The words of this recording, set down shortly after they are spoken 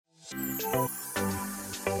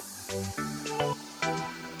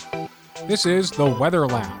This is the Weather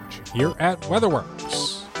Lounge here at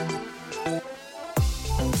WeatherWorks.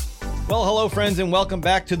 Well, hello, friends, and welcome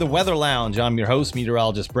back to the Weather Lounge. I'm your host,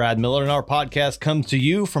 meteorologist Brad Miller, and our podcast comes to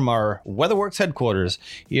you from our WeatherWorks headquarters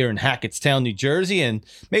here in Hackettstown, New Jersey, and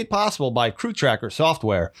made possible by Crew Tracker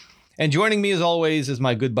software. And joining me, as always, is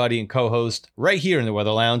my good buddy and co-host right here in the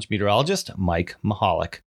Weather Lounge, meteorologist Mike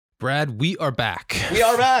Mahalik. Brad, we are back. We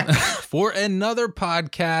are back for another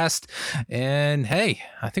podcast. And hey,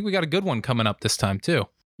 I think we got a good one coming up this time, too.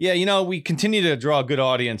 Yeah, you know, we continue to draw a good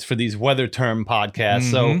audience for these weather term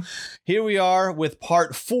podcasts. So here we are with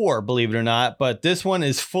part 4, believe it or not. But this one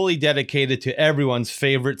is fully dedicated to everyone's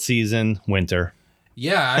favorite season, winter.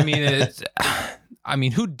 Yeah, I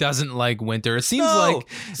mean, who doesn't like winter? It seems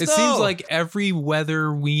like every weather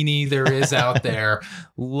weenie there is out there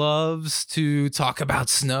loves to talk about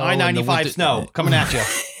snow. I-95 snow coming at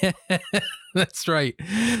you. That's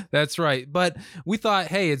right. But we thought,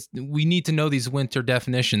 hey, we need to know these winter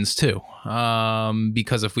definitions too,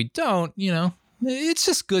 because if we don't, it's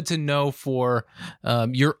just good to know for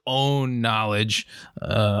your own knowledge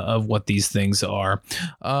of what these things are.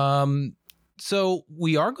 So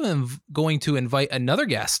we are going to invite another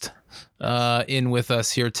guest in with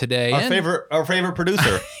us here today. Our favorite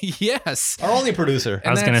producer. Yes. Our only producer. And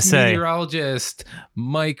I was going to say meteorologist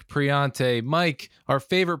Mike Priante. Mike, our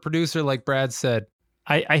favorite producer, like Brad said.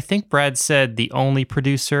 I think Brad said the only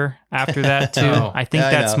producer after that, too. I think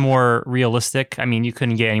that's more realistic. I mean, you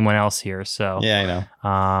couldn't get anyone else here, so. Yeah, I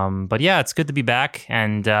know. But yeah, it's good to be back.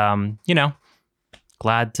 And,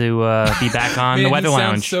 glad to be back on the Weather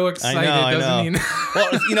Lounge. So excited, doesn't he?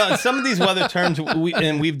 Well, some of these weather terms,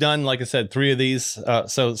 we've done, like I said, 3 of these.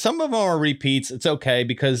 So some of them are repeats. It's okay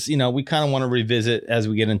because, we kind of want to revisit as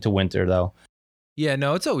we get into winter, though. Yeah,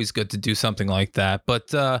 no, it's always good to do something like that.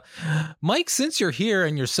 But Mike, since you're here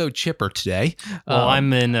and you're so chipper today. Well,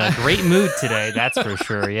 I'm in a great mood today, that's for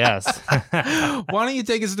sure, yes. Why don't you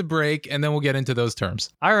take us to break and then we'll get into those terms.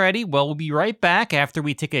 Alrighty, well, we'll be right back after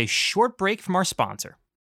we take a short break from our sponsor.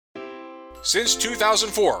 Since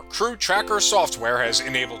 2004, Crew Tracker software has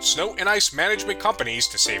enabled snow and ice management companies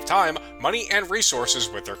to save time, money, and resources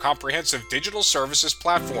with their comprehensive digital services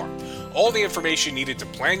platform. All the information needed to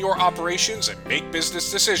plan your operations and make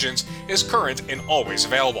business decisions is current and always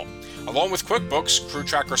available. Along with QuickBooks, Crew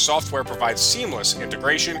Tracker software provides seamless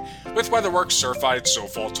integration with WeatherWorks certified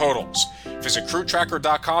snowfall totals. Visit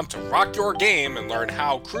crewtracker.com to rock your game and learn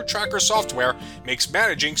how Crew Tracker software makes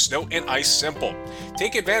managing snow and ice simple.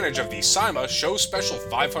 Take advantage of the SIMA Show Special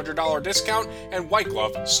 $500 discount and White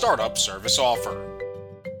Glove Startup Service offer.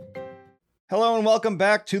 Hello and welcome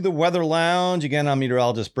back to the Weather Lounge. Again, I'm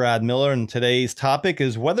meteorologist Brad Miller, and today's topic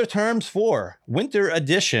is weather terms for winter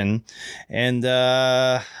edition. And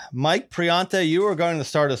Mike Priante, you are going to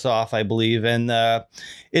start us off, I believe, and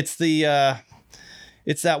it's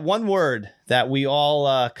that one word that we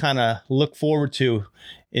all kind of look forward to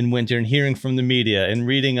in winter and hearing from the media and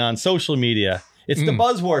reading on social media. It's the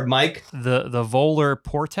buzzword, Mike. The volar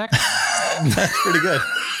portex? That's pretty good.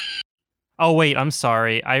 Oh, wait, I'm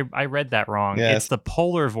sorry. I read that wrong. Yes. It's the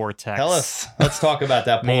polar vortex. Tell us. Let's talk about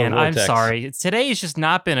that polar vortex. I'm sorry. Today has just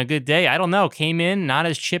not been a good day. I don't know. Came in not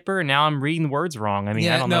as chipper, and now I'm reading the words wrong. I mean,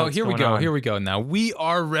 I don't know. Here we go. Here we go. Now, we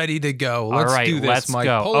are ready to go. Let's do this, let's Mike.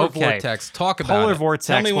 go. Polar vortex. Talk about polar it. vortex.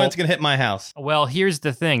 Tell me when it's going to hit my house. Well, here's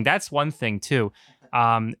the thing. That's one thing, too.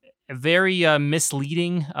 A very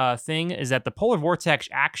misleading thing is that the polar vortex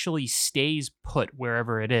actually stays put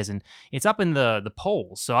wherever it is. And it's up in the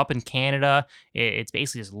poles. So up in Canada, it's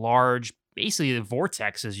basically this large, basically the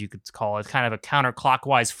vortex, as you could call it, kind of a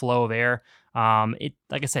counterclockwise flow of air.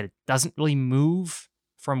 Like I said, it doesn't really move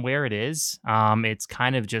from where it is. It's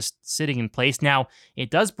kind of just sitting in place. Now, it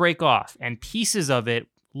does break off, and pieces of it,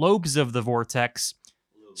 lobes of the vortex,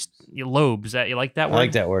 lobes. You like that word? I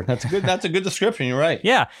like that word. That's a good description. You're right.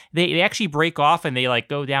 Yeah, they actually break off and they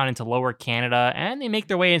go down into lower Canada and they make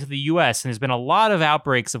their way into the U.S. And there's been a lot of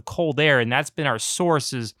outbreaks of cold air, and that's been our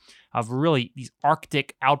sources of really these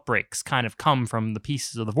Arctic outbreaks kind of come from the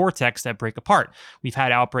pieces of the vortex that break apart. We've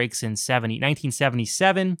had outbreaks in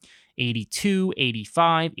 1977, 82,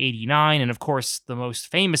 85, 89, and of course the most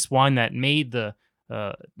famous one that made a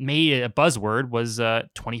buzzword was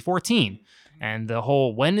 2014. And the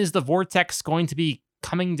whole, when is the vortex going to be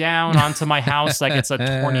coming down onto my house like it's a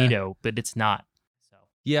tornado, but it's not. So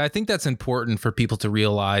Yeah, I think that's important for people to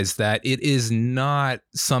realize that it is not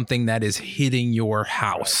something that is hitting your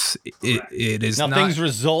house. It is now not. Things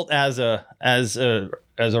result as a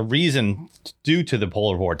reason due to the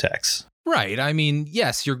polar vortex. Right. I mean,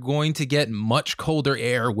 yes, you're going to get much colder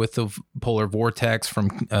air with the polar vortex from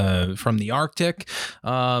the Arctic.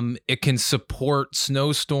 It can support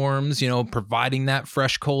snowstorms, providing that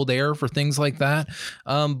fresh cold air for things like that.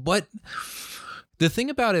 But the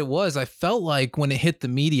thing about it was, I felt like when it hit the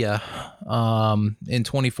media in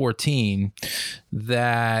 2014,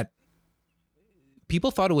 that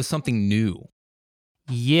people thought it was something new.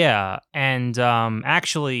 Yeah, and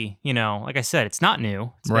actually, like I said, it's not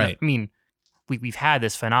new. Right. I mean, we've had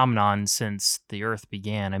this phenomenon since the Earth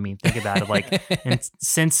began. I mean, think about it. Like, and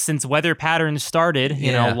since weather patterns started,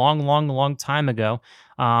 long time ago.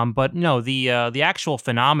 But no, the actual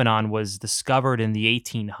phenomenon was discovered in the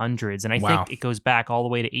 1800s, and I think it goes back all the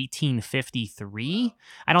way to 1853.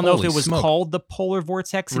 I don't know if it was called the polar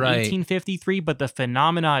vortex in 1853, but the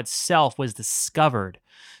phenomena itself was discovered.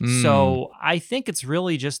 So I think it's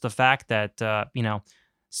really just the fact that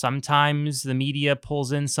sometimes the media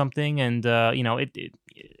pulls in something, and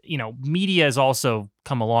media has also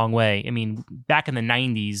come a long way. I mean, back in the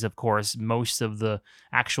 90s, of course, most of the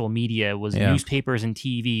actual media was newspapers and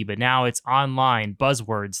TV, but now it's online,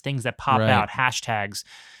 buzzwords, things that pop out, hashtags.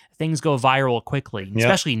 Things go viral quickly,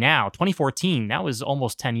 especially now. 2014, that was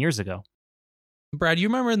almost 10 years ago. Brad, you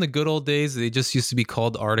remember in the good old days, they just used to be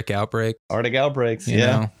called Arctic outbreak? Arctic outbreaks,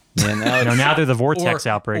 yeah. Yeah, now they're the vortex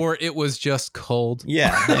outbreak. Or it was just cold.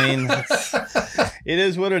 Yeah, I mean, it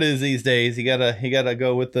is what it is these days. You gotta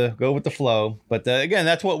go with the flow. But again,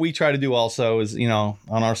 that's what we try to do. Also, is on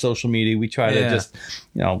our social media, we try to just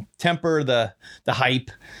temper the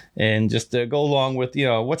hype and just go along with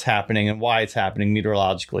what's happening and why it's happening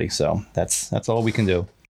meteorologically. So that's all we can do.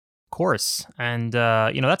 Course. And,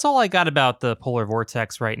 that's all I got about the polar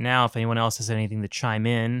vortex right now. If anyone else has anything to chime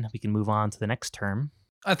in, we can move on to the next term.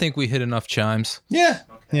 I think we hit enough chimes. Yeah.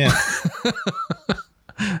 Okay. Yeah.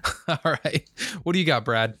 All right. What do you got,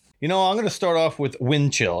 Brad? I'm going to start off with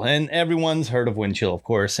wind chill, and everyone's heard of wind chill, of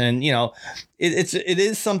course. And, it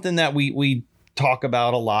is something that we talk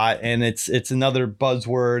about a lot, and it's another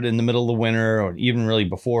buzzword in the middle of the winter, or even really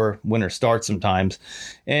before winter starts sometimes.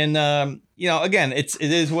 And again, it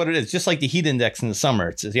is what it is. Just like the heat index in the summer,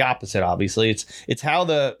 it's the opposite. Obviously, it's how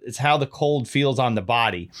the cold feels on the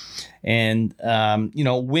body, and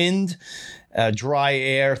wind, dry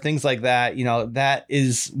air, things like that. That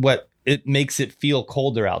is what it makes it feel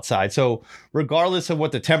colder outside. So regardless of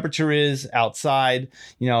what the temperature is outside,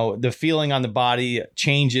 the feeling on the body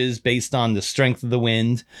changes based on the strength of the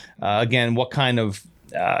wind. Again, what kind of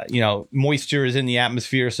moisture is in the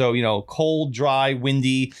atmosphere. So, cold, dry,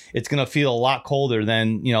 windy, it's going to feel a lot colder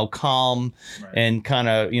than, calm and kind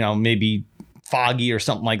of, maybe foggy or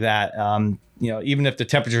something like that. Even if the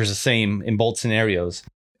temperature is the same in both scenarios.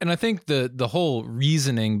 And I think the whole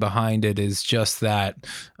reasoning behind it is just that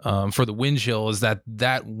for the wind chill is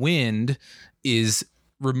that wind is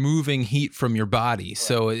removing heat from your body.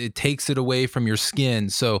 So it takes it away from your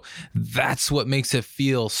skin. So that's what makes it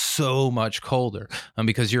feel so much colder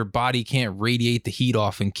because your body can't radiate the heat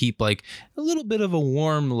off and keep like a little bit of a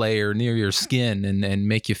warm layer near your skin and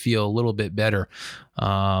make you feel a little bit better.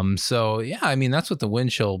 So yeah, I mean, that's what the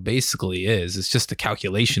wind chill basically is. It's just a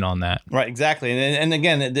calculation on that. Right, exactly. And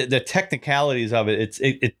again, the technicalities of it,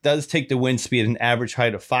 it does take the wind speed at an average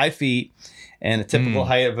height of 5 feet and a typical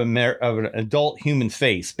height of an adult human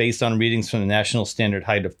face based on readings from the national standard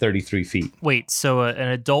height of 33 feet. Wait, so an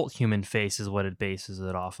adult human face is what it bases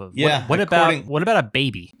it off of? Yeah. What about a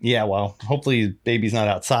baby? Yeah, well, hopefully baby's not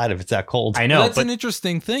outside if it's that cold. I know. Well, that's an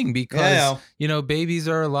interesting thing because, babies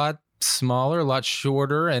are a lot smaller, a lot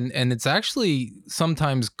shorter, and it's actually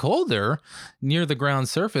sometimes colder near the ground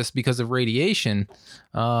surface because of radiation.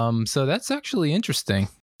 So that's actually interesting.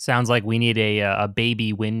 Sounds like we need a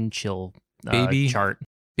baby wind chill chart.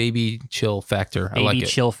 Baby chill factor. I like it. Baby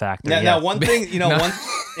chill factor. Now one thing,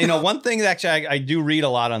 one thing that actually I do read a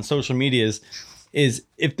lot on social media is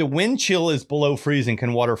if the wind chill is below freezing,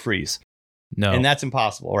 can water freeze? No, and that's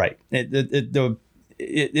impossible, right?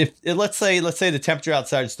 If let's say the temperature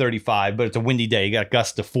outside is 35, but it's a windy day, you got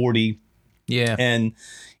gusts to 40. Yeah, and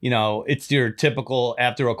it's your typical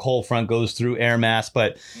after a cold front goes through air mass,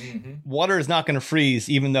 but water is not going to freeze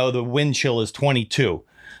even though the wind chill is 22.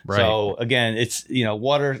 Right. So again, it's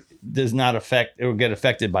water does not affect or get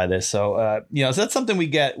affected by this. So so that's something we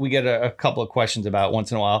get a couple of questions about once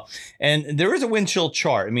in a while. And there is a wind chill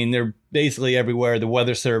chart. I mean, they're basically everywhere. The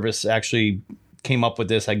Weather Service actually came up with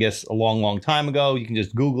this, I guess, a long time ago. You can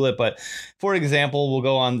just Google it. But for example, we'll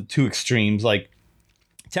go on the two extremes, like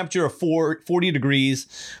temperature of 40 degrees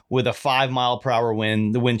with a 5 mile per hour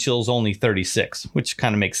wind. The wind chill is only 36, which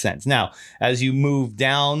kind of makes sense. Now, as you move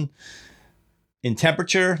down in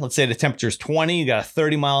temperature, let's say the temperature is 20, you got a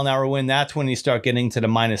 30-mile-an-hour wind, that's when you start getting to the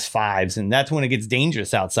 -5s, and that's when it gets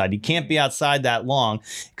dangerous outside. You can't be outside that long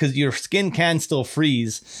because your skin can still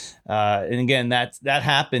freeze. And again, that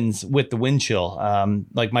happens with the wind chill,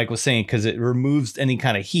 like Mike was saying, because it removes any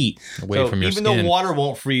kind of heat away from your even skin. though water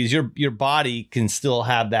won't freeze, your body can still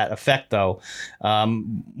have that effect, though.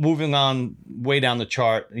 Moving on way down the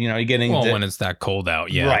chart, you're getting when it's that cold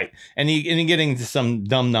out, yeah, right, and you're getting into some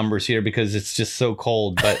dumb numbers here because it's just so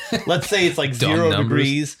cold. But let's say it's like 0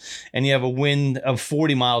 degrees, and you have a wind of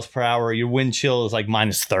 40 miles per hour. Your wind chill is like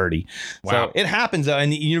 -30. Wow. So it happens,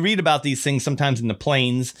 and you read about these things sometimes in the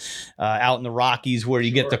plains. Out in the Rockies, where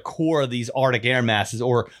you get the core of these Arctic air masses,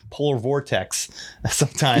 or polar vortex,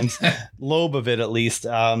 sometimes lobe of it at least.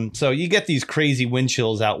 So you get these crazy wind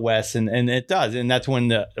chills out west, and it does, and that's when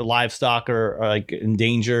the livestock are like in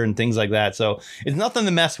danger and things like that. So it's nothing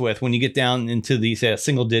to mess with when you get down into these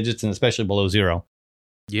single digits, and especially below 0.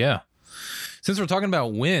 Yeah. Since we're talking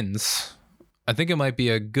about winds, I think it might be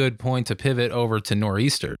a good point to pivot over to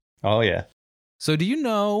nor'easter. Oh yeah. So do you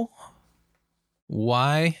know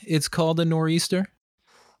why it's called a nor'easter?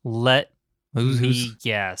 Let Who's me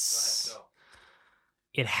guess.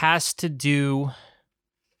 It has to do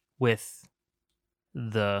with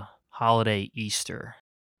the holiday Easter.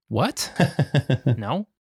 what? No?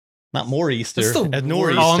 Not more Easter. That's the At worst.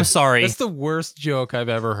 nor'easter. Oh, I'm sorry. That's the worst joke I've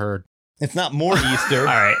ever heard. It's not more Easter. All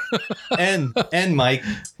right. and Mike.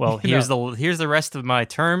 Well, here's the rest of my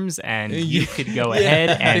terms, and you could go ahead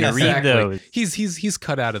and read Exactly. those. He's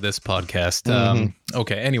cut out of this podcast.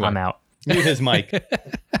 Okay, anyway. I'm out. Mute his mic.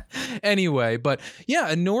 Anyway, but yeah,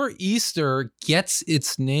 a nor'easter gets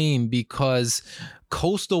its name because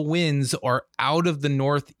coastal winds are out of the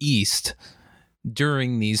northeast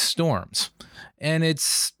during these storms. And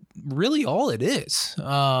it's really all it is.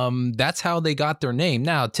 That's how they got their name.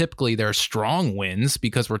 Now, typically they're strong winds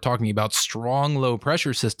because we're talking about strong low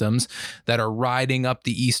pressure systems that are riding up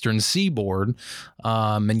the eastern seaboard.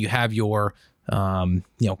 And you have your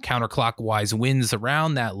counterclockwise winds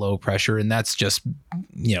around that low pressure, and that's just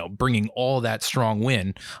bringing all that strong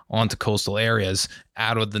wind onto coastal areas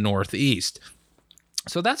out of the northeast.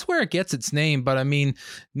 So that's where it gets its name. But I mean,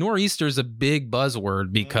 nor'easter is a big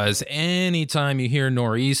buzzword because anytime you hear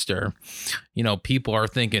nor'easter, people are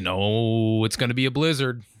thinking, oh, it's going to be a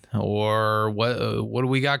blizzard. Or what do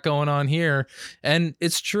we got going on here? And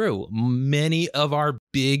it's true. Many of our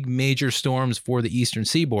big major storms for the eastern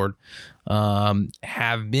seaboard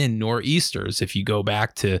have been nor'easters. If you go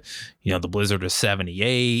back to, the blizzard of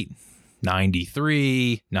 78,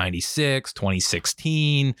 93, 96,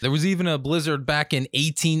 2016. There was even a blizzard back in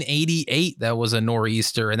 1888 that was a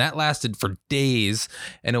nor'easter, and that lasted for days.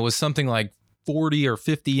 And it was something like 40 or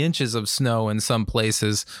 50 inches of snow in some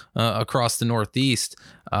places across the Northeast.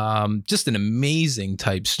 Just an amazing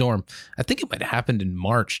type storm. I think it might have happened in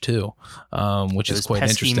March too, which is quite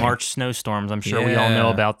pesky interesting. March snowstorms. I'm sure we all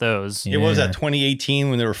know about those. It was at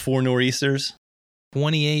 2018 when there were 4 nor'easters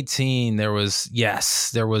 2018, there was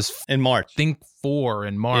in March. I think 4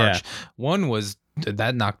 in March. One was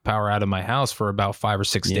that knocked power out of my house for about 5 or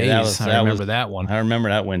 6 days. I remember that one. I remember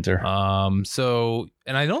that winter.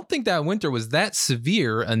 And I don't think that winter was that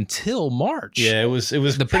severe until March. Yeah, it was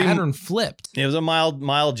The pattern flipped. It was a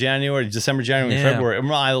mild January, December, January, February,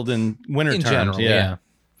 mild in winter In terms. general, yeah.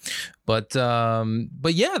 But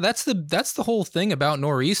yeah, that's the whole thing about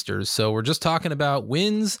nor'easters. So we're just talking about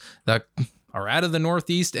winds that are out of the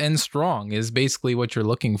northeast and strong is basically what you're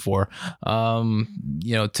looking for,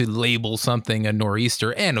 to label something a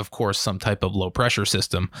nor'easter, and of course some type of low pressure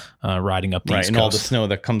system riding up the east and coast. all the snow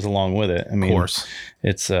that comes along with it. I mean, of course,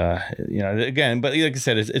 it's again, but like I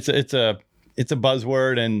said, it's a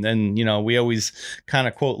buzzword, and we always kind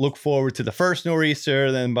of quote look forward to the first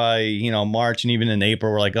nor'easter. Then by March and even in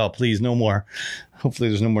April, we're like, oh, please, no more. Hopefully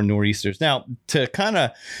there's no more nor'easters. Now, to kind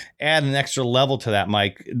of add an extra level to that,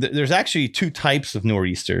 Mike, there's actually 2 types of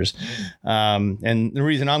nor'easters. And the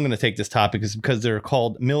reason I'm going to take this topic is because they're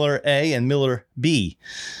called Miller A and Miller B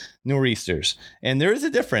nor'easters. And there is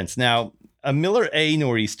a difference. Now, a Miller A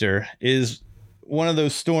nor'easter is one of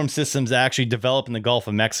those storm systems that actually develop in the Gulf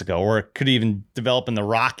of Mexico, or it could even develop in the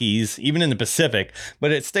Rockies, even in the Pacific,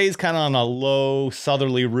 but it stays kind of on a low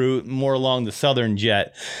southerly route, more along the southern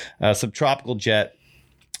jet, subtropical jet,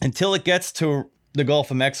 until it gets to the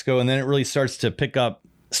Gulf of Mexico, and then it really starts to pick up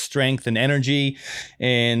strength and energy,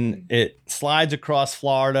 and it slides across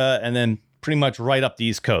Florida and then pretty much right up the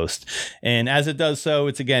East Coast. And as it does so,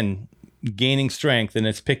 it's again gaining strength, and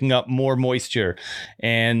it's picking up more moisture,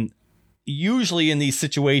 and usually in these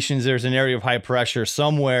situations, there's an area of high pressure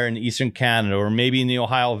somewhere in eastern Canada or maybe in the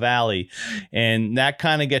Ohio Valley, and that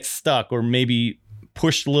kind of gets stuck or maybe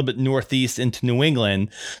pushed a little bit northeast into New England.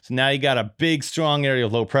 So now you got a big, strong area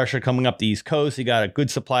of low pressure coming up the East Coast. You got a good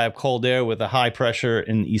supply of cold air with a high pressure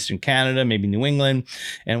in eastern Canada, maybe New England,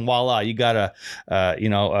 and voila, you got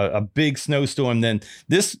a big snowstorm. Then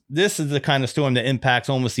this is the kind of storm that impacts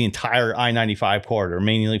almost the entire I-95 corridor,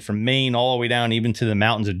 mainly from Maine all the way down even to the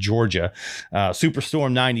mountains of Georgia.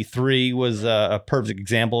 Superstorm 93 was a perfect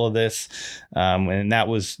example of this, and that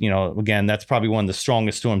was, again, that's probably one of the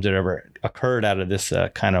strongest storms that ever occurred out of this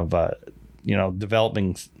kind of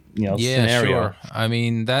developing scenario. Sure. I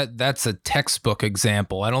mean, that's a textbook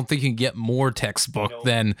example. I don't think you can get more textbook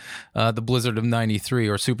than the blizzard of 93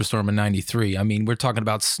 or superstorm of 93. I mean, we're talking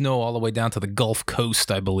about snow all the way down to the Gulf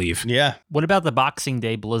Coast, I believe. Yeah. What about the Boxing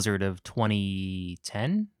Day blizzard of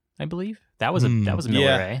 2010, I believe? That was a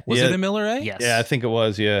Miller A. Was it a Miller A? Yes. Yeah, I think it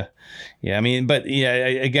was. Yeah. I mean, but yeah,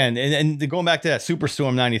 again, and going back to that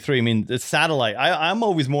Superstorm 93, I mean, the satellite, I'm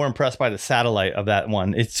always more impressed by the satellite of that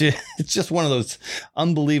one. It's just one of those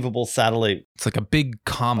unbelievable satellite. It's like a big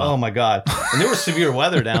comma. Oh my God. And there was severe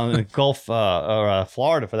weather down in the Gulf or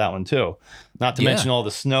Florida for that one too. Not to mention all the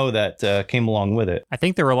snow that came along with it. I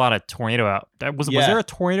think there were a lot of tornado out. Was there a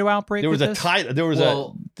tornado outbreak? There was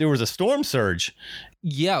there was a storm surge.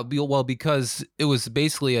 Yeah, well, because it was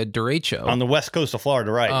basically a derecho On the west coast of Florida,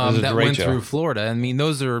 right? that went through Florida. I mean,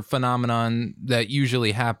 those are phenomenon that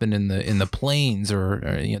usually happen in the plains or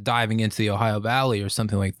diving into the Ohio Valley or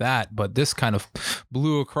something like that. But this kind of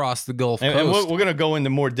blew across the Gulf Coast. And we're going to go into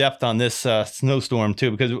more depth on this snowstorm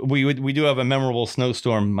too, because we do have a memorable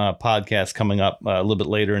snowstorm podcast coming up a little bit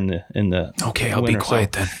later in the Okay, I'll be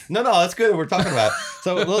quiet then. No, that's good. We're talking about.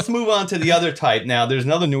 So let's move on to the other type now. There's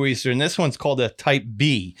another nor'easter, and this one's called a Type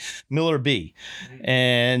B, Miller B.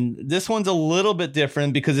 And this one's a little bit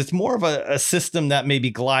different because it's more of a system that may be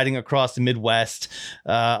gliding across the Midwest,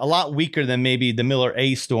 a lot weaker than maybe the Miller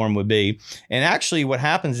A storm would be. And actually what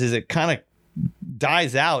happens is it kind of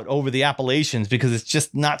dies out over the Appalachians because it's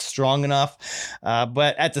just not strong enough.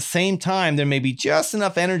 But at the same time, there may be just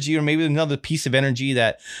enough energy or maybe another piece of energy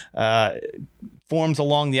that forms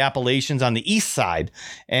along the Appalachians on the east side.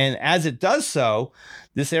 And as it does so,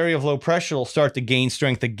 this area of low pressure will start to gain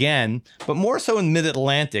strength again, but more so in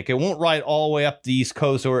mid-Atlantic. It won't ride all the way up the East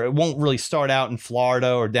Coast, or it won't really start out in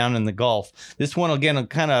Florida or down in the Gulf. This one, again, will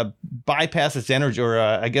kind of bypass its energy, or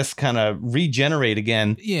I guess kind of regenerate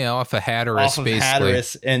again. Yeah, off of Hatteras, basically.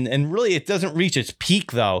 Hatteras. And really, it doesn't reach its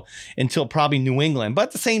peak, though, until probably New England. But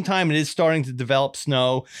at the same time, it is starting to develop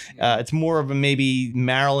snow. It's more of a maybe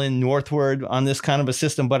Maryland northward on this kind of a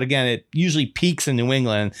system. But again, it usually peaks in New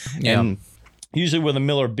England. Yeah. And usually with a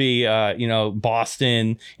Miller B,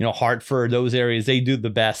 Boston, Hartford, those areas, they do the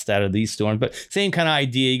best out of these storms. But same kind of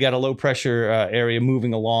idea. You got a low pressure area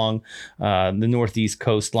moving along the northeast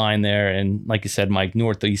coastline there. And like you said, Mike,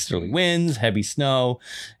 northeasterly winds, heavy snow,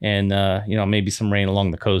 and, maybe some rain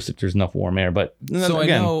along the coast if there's enough warm air. But so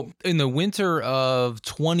again, I know in the winter of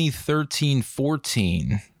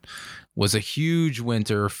 2013-14 was a huge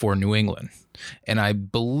winter for New England. And I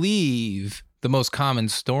believe the most common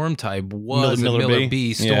storm type was a Miller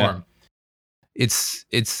B storm. Yeah.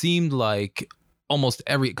 It seemed like almost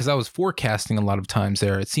because I was forecasting a lot of times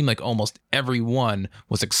there, it seemed like almost every one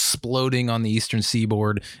was exploding on the eastern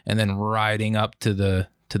seaboard and then riding up to the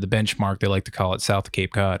benchmark, they like to call it, south of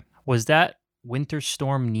Cape Cod. Was that Winter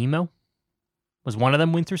Storm Nemo? Was one of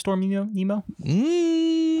them Winter Storm Nemo?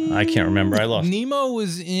 I can't remember. I lost. Nemo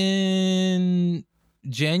was in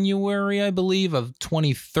January, I believe, of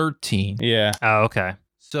 2013. Yeah. Oh, okay.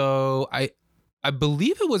 So I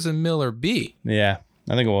believe it was a Miller B. Yeah,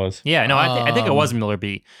 I think it was. Yeah, no, I think it was a Miller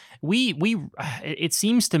B. It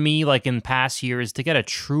seems to me like in past years to get a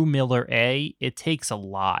true Miller A, it takes a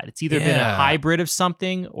lot. It's either been a hybrid of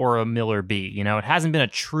something or a Miller B. It hasn't been a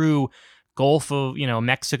true Gulf of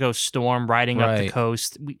Mexico storm riding up the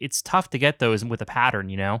coast. It's tough to get those with a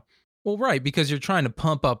pattern. Well, right, because you're trying to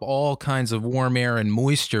pump up all kinds of warm air and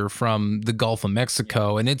moisture from the Gulf of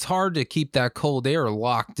Mexico, and it's hard to keep that cold air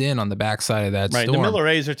locked in on the backside of that storm. Right, the Miller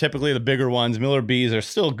A's are typically the bigger ones. Miller B's are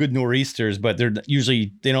still good nor'easters, but they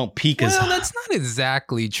don't peak as high. Well, that's not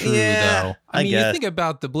exactly true, though. I mean, you think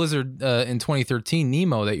about the blizzard in 2013,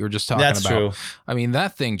 Nemo, that you were just talking about. That's true. I mean,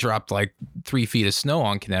 that thing dropped like 3 feet of snow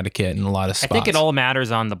on Connecticut in a lot of spots. I think it all matters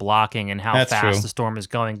on the blocking and how fast the storm is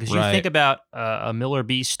going. Because you think about a Miller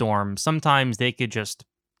B storm, sometimes they could just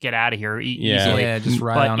get out of here easily. Yeah, just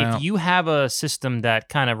ride on out. But if you have a system that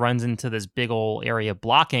kind of runs into this big old area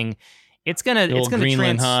blocking, it's gonna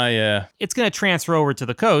Greenland high, it's gonna transfer over to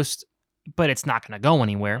the coast. but it's not going to go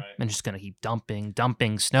anywhere. And just going to keep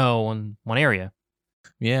dumping snow in one area.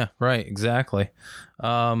 Yeah, right. Exactly.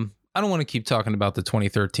 I don't want to keep talking about the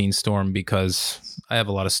 2013 storm because I have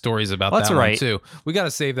a lot of stories about That's that all one right. too. We got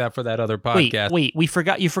to save that for that other podcast. Wait, you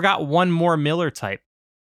forgot one more Miller type.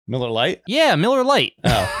 Miller Lite? Yeah, Miller Lite.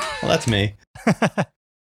 Oh, well, that's me.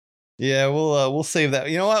 Yeah, we'll save that.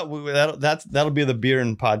 You know what? That'll be the beer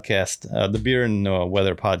and podcast, the beer and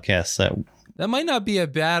weather podcast. That might not be a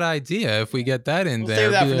bad idea if we get that in We'll there.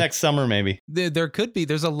 save that for next summer, maybe. There could be.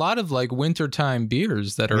 There's a lot of like wintertime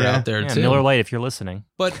beers that are Yeah. out there Yeah, too. Miller Lite, if you're listening.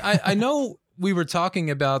 But I know we were talking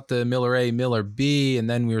about the Miller A, Miller B, and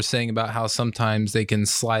then we were saying about how sometimes they can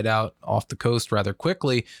slide out off the coast rather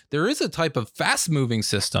quickly. There is a type of fast moving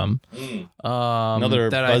system. Another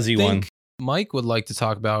that buzzy I think one. Mike would like to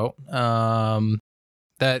talk about.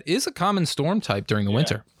 That is a common storm type during the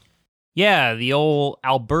winter. Yeah, the old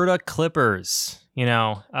Alberta Clippers. You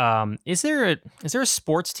know, is there a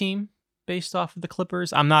sports team based off of the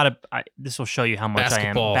Clippers? This will show you how much I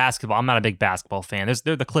am basketball. I'm not a big basketball fan.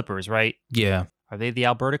 They're the Clippers, right? Yeah. Are they the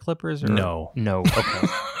Alberta Clippers? Or? No. Okay.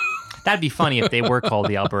 That'd be funny if they were called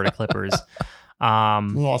the Alberta Clippers.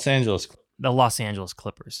 Los Angeles. The Los Angeles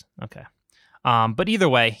Clippers. Okay. But either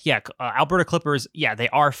way, yeah, Alberta Clippers, yeah, they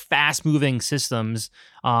are fast-moving systems.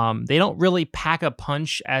 They don't really pack a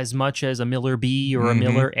punch as much as a Miller B or a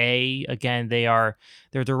Miller A. Again, they're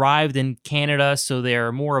derived in Canada, so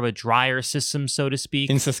they're more of a drier system, so to speak.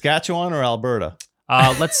 In Saskatchewan or Alberta?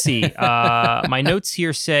 Let's see. My notes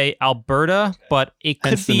here say Alberta, but it could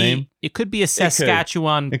Hence the name. it could be a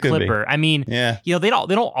Saskatchewan It could be. Clipper. I mean, Yeah. you know, they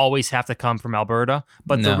don't always have to come from Alberta,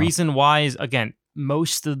 but the No. reason why is, again,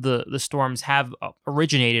 most of the storms have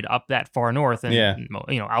originated up that far north, and Yeah.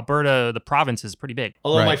 you know, Alberta, the province is pretty big.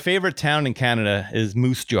 Although my Right. favorite town in Canada is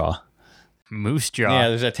Moose Jaw. Moose Jaw. Yeah,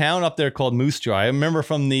 there's a town up there called Moose Jaw. I remember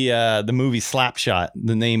from the movie Slapshot,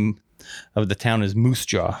 the name of the town is Moose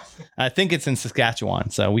Jaw. I think it's in Saskatchewan,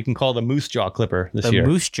 so we can call the Moose Jaw Clipper this The year.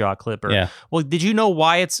 Moose Jaw Clipper. Yeah. Well, did you know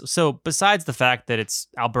why it's so? Besides the fact that it's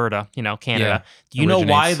Alberta, you know, Canada, Yeah, do you know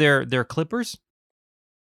why originates. they're Clippers?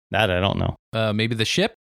 That I don't know. Maybe the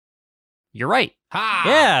ship? You're right. Ha!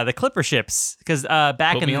 Yeah, the Clipper ships. Because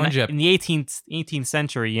back Put in me on, Jip. the 18th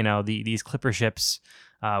century, you know, these Clipper ships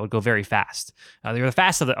would go very fast. They were the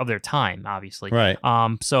fastest of their time, obviously. Right.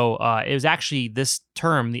 So it was actually this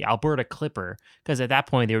term, the Alberta Clipper, because at that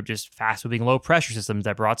point they were just fast-moving, low-pressure systems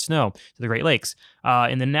that brought snow to the Great Lakes.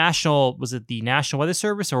 In the was it the National Weather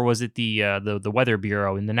Service or was it the Weather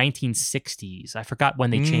Bureau in the 1960s? I forgot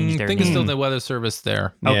when they changed their I think name. it's still the weather service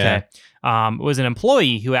there. Okay. It was an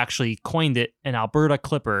employee who actually coined it an Alberta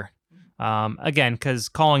Clipper. Again, because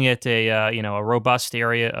calling it a robust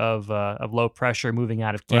area of low pressure moving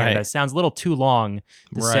out of Canada Right. sounds a little too long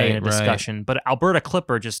to say in a Right, right. discussion. But Alberta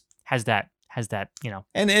Clipper just has that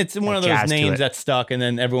And it's one of Like those jazz to names it. that stuck, and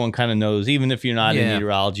then everyone kind of knows, even if you're not in Yeah.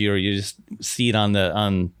 meteorology or you just see it on the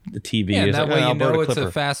TV. Yeah, and It's that like, way oh, you know Alberta it's Clipper.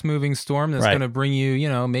 a fast-moving storm that's Right. going to bring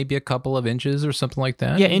you, maybe a couple of inches or something like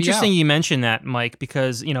that. Yeah, and be interesting out. you mentioned that, Mike,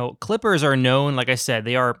 because, Clippers are known, like I said,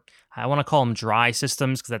 I want to call them dry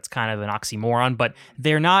systems because that's kind of an oxymoron, but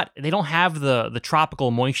they don't have the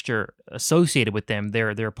tropical moisture associated with them.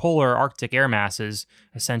 They're polar Arctic air masses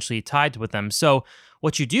essentially tied with them. So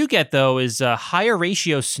what you do get, though, is higher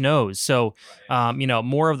ratio snows. So,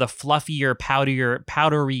 more of the fluffier,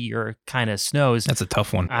 powderier kind of snows. That's a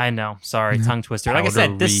tough one. I know. Sorry, tongue twister. Like I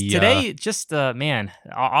said, this Powdery, today, just, man,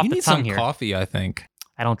 off You the need tongue some here. coffee, I think.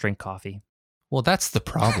 I don't drink coffee. Well, that's the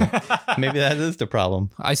problem. Maybe that is the problem.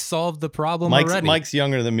 I solved the problem already. Mike's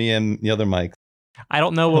younger than me and the other Mike. I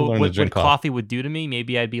don't know Learn to what drink coffee would do to me.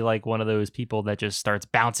 Maybe I'd be like one of those people that just starts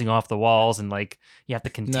bouncing off the walls and like you have to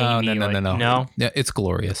contain me. No. Yeah, it's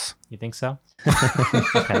glorious. You think so?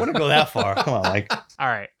 I wouldn't go that far. Come on, Mike. All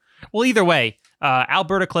right. Well, either way,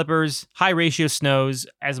 Alberta Clippers, high ratio snows,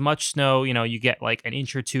 as much snow, you get like an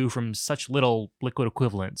inch or two from such little liquid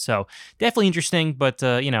equivalent. So definitely interesting. But,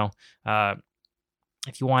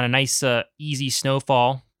 if you want a nice, easy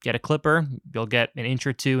snowfall, get a Clipper. You'll get an inch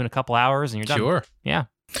or two in a couple hours and you're done. Sure. Yeah.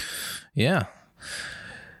 Yeah.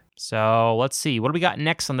 So let's see. What do we got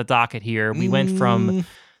next on the docket here? We went from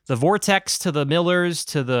the Vortex to the Millers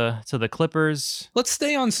to the Clippers. Let's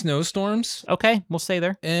stay on snowstorms Okay, we'll stay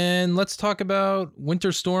there. and let's talk about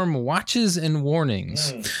winter storm watches and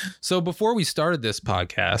warnings. So before we started this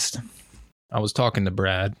podcast, I was talking to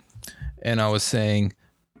Brad and I was saying,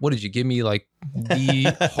 what did you give me like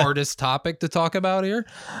the hardest topic to talk about here?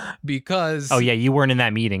 Because Oh yeah, you weren't in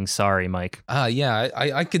that meeting. Sorry, Mike.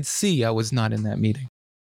 I could see I was not in that meeting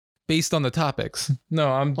based on the topics. No,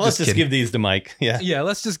 I'm Well, let's just kidding. give these to Mike. Yeah. Yeah,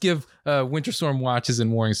 let's just give winter storm watches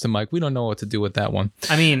and warnings to Mike. We don't know what to do with that one.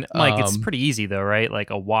 I mean, Mike, it's pretty easy though, right? Like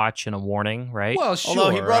a watch and a warning, right? Well, sure. Although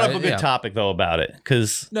he brought up a right? good Yeah. topic though about it,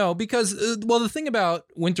 because The thing about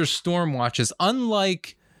winter storm watches,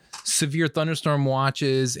 unlike severe thunderstorm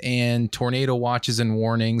watches and tornado watches and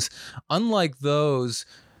warnings, unlike those,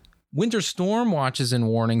 winter storm watches and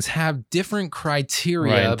warnings have different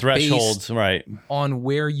criteria, right, thresholds, based right? on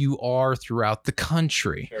where you are throughout the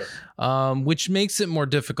country, which makes it more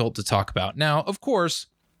difficult to talk about. Now, of course,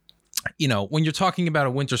 when you're talking about a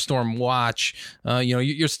winter storm watch,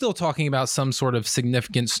 you're still talking about some sort of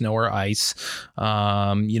significant snow or ice,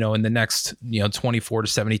 in the next, 24 to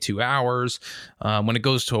 72 hours. When it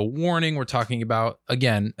goes to a warning, we're talking about,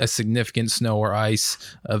 again, a significant snow or ice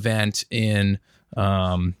event in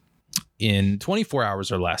 24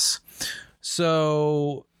 hours or less.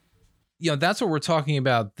 So, that's what we're talking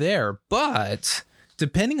about there. But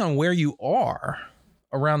depending on where you are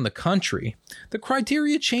around the country, the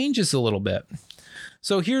criteria changes a little bit.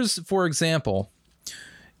 So here's, for example,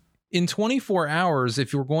 in 24 hours,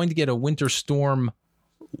 if you're going to get a winter storm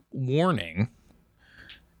warning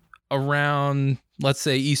around, let's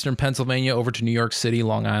say, eastern Pennsylvania over to New York City,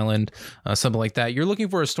 Long Island, something like that, you're looking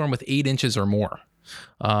for a storm with 8 inches or more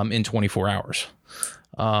in 24 hours.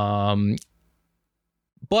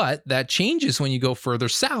 But that changes when you go further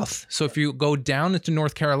south. So if you go down into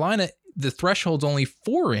North Carolina, the threshold's only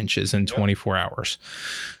 4 inches in 24 hours.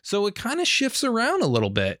 So it kind of shifts around a little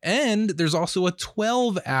bit. And there's also a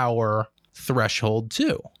 12-hour threshold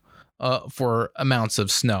too, for amounts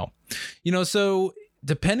of snow. So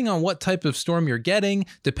depending on what type of storm you're getting,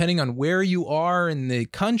 depending on where you are in the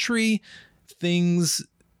country, things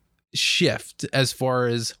shift as far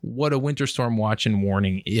as what a winter storm watch and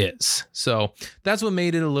warning is. So that's what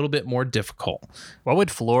made it a little bit more difficult. What would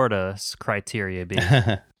Florida's criteria be?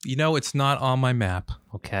 It's not on my map.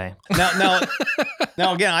 Okay. Now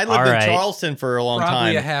again, I lived All right. in Charleston for a long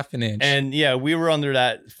Probably time. a half an inch. And yeah, we were under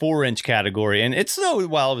that 4-inch category, and it snowed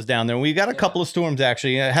while I was down there. We got a couple of storms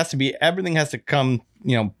actually. It has to be, everything has to come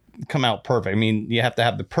out perfect. I mean, you have to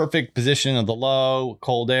have the perfect position of the low,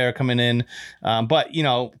 cold air coming in. But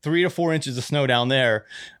 3 to 4 inches of snow down there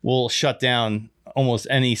will shut down almost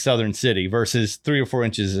any southern city versus 3 or 4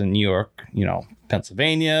 inches in New York,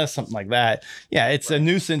 Pennsylvania, something like that. Yeah, it's a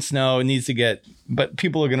nuisance snow. It needs to get, but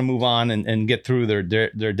people are going to move on and get through their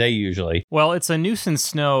day usually. Well, it's a nuisance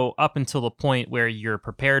snow up until the point where you're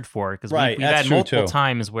prepared for it. Because Right, we've that's had true, multiple too.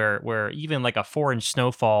 times where even like a 4-inch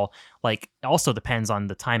snowfall, like also depends on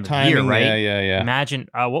the time of Timing, year, right? Yeah. Imagine,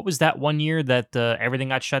 what was that one year that everything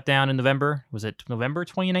got shut down in November? Was it November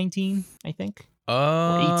 2019, I think?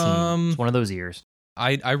 Or 18. It's one of those years.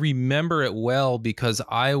 I remember it well because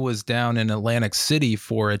I was down in Atlantic City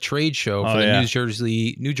for a trade show for the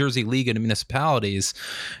New Jersey League of Municipalities,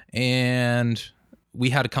 and we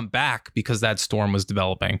had to come back because that storm was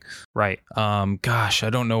developing. Right. Gosh, I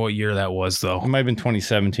don't know what year that was It though. might have been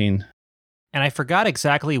 2017. And I forgot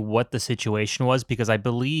exactly what the situation was because I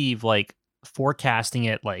believe like forecasting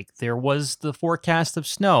it, like there was the forecast of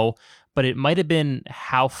snow, but it might have been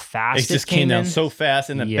how fast It just came down in. so fast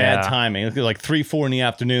and Yeah. bad timing. It was like 3-4 in the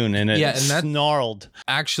afternoon, and it Yeah, and that- snarled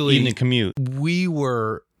Actually, evening commute. we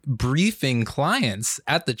were briefing clients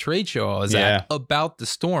at the trade show I was Yeah. at about the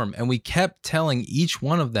storm, and we kept telling each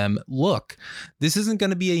one of them, look, this isn't going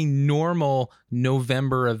to be a normal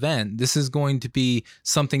November event. This is going to be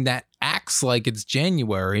something that acts like it's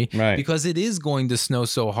January, Right. because it is going to snow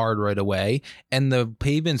so hard right away, and the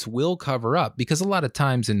pavements will cover up, because a lot of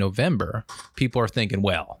times in November people are thinking,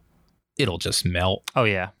 well, it'll just melt. Oh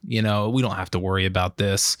yeah. We don't have to worry about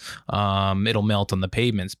this. It'll melt on the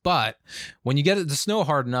pavements. But when you get it to snow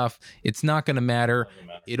hard enough, it's not going to matter.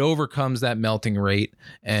 It overcomes that melting rate,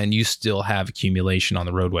 and you still have accumulation on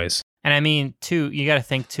the roadways. And I mean, too, you got to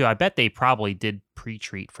think too. I bet they probably did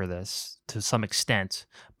pre-treat for this to some extent.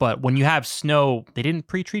 But when you have snow, they didn't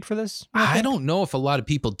pre-treat for this. You I think? don't know if a lot of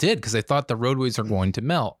people did, because they thought the roadways are going to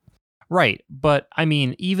melt. Right. But I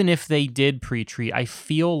mean, even if they did pre-treat, I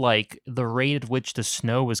feel like the rate at which the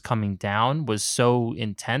snow was coming down was so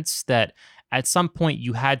intense that at some point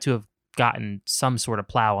you had to have gotten some sort of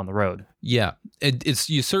plow on the road. Yeah, it's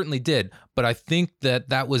you certainly did. But I think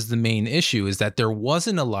that was the main issue, is that there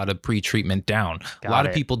wasn't a lot of pre-treatment down. A lot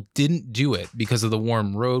of people didn't do it because of the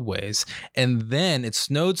warm roadways. And then it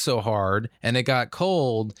snowed so hard and it got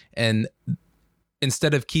cold, and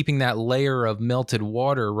instead of keeping that layer of melted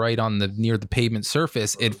water right on the near the pavement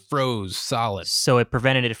surface, it froze solid. So it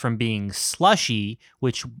prevented it from being slushy,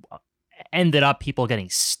 which ended up people getting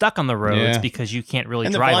stuck on the roads Yeah. because you can't really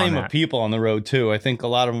And the drive volume on of that. people on the road too. I think a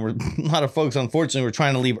lot of folks, unfortunately, were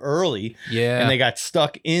trying to leave early, Yeah. and they got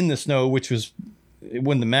stuck in the snow, which it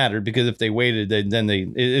wouldn't have mattered because if they waited,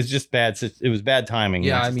 it's just bad. It was bad timing.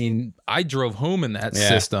 Yeah, It's- I mean, I drove home in that Yeah.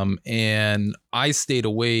 system, and I stayed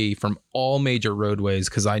away from all major roadways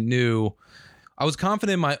because I knew I was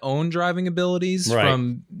confident in my own driving abilities Right.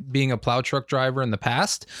 from being a plow truck driver in the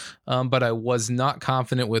past, but I was not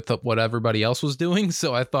confident with what everybody else was doing.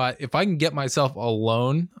 So I thought if I can get myself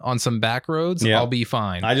alone on some back roads, Yeah. I'll be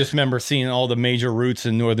fine. I just remember seeing all the major routes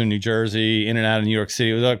in northern New Jersey, in and out of New York City.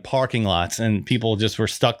 It was like parking lots, and people just were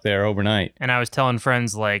stuck there overnight. And I was telling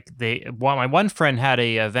friends my one friend had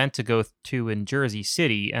a event to go to in Jersey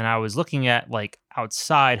City, and I was looking at like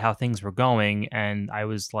outside how things were going, and I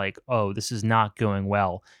was like, "Oh, this is not going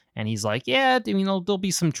well." And he's like, "Yeah, I mean, there'll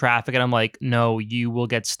be some traffic," and I'm like, "No, you will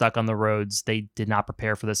get stuck on the roads. They did not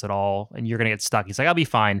prepare for this at all, and you're gonna get stuck." He's like, "I'll be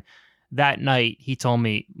fine." That night, he told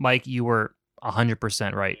me, "Mike, you were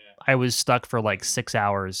 100% right. I was stuck for like 6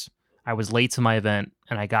 hours. I was late to my event,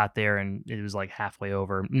 and I got there and it was like halfway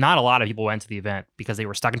over. Not a lot of people went to the event because they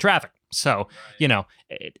were stuck in traffic. So,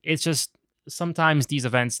 it's just sometimes these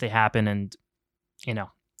events, they happen, and,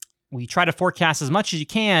 we try to forecast as much as you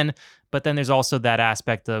can, but then there's also that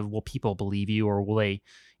aspect of, will people believe you, or will they,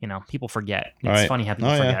 people forget. It's Right. funny how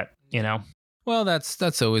people Oh, yeah. forget, Well,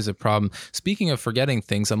 that's always a problem. Speaking of forgetting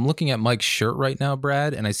things, I'm looking at Mike's shirt right now,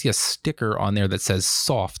 Brad, and I see a sticker on there that says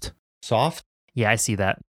soft. Soft? Yeah, I see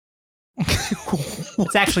that.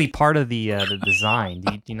 It's actually part of the design.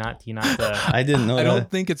 Do you not? I didn't know I that. don't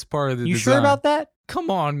think it's part of the You design. sure about that? Come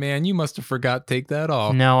on, man. You must have forgot to take that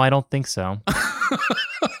off. No, I don't think so.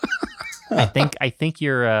 I think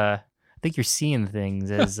you're seeing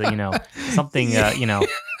things as something a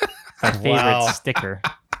favorite Wow. sticker.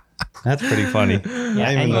 That's pretty funny. I Yeah,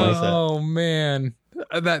 didn't even notice that. Oh man,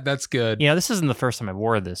 that's good. This isn't the first time I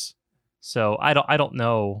wore this, so I don't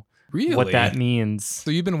know Really? what that means. So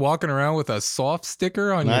you've been walking around with a soft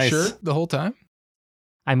sticker on Nice. your shirt the whole time?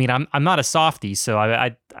 I mean, I'm not a softie, so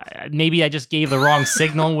I maybe I just gave the wrong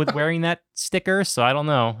signal with wearing that sticker. So I don't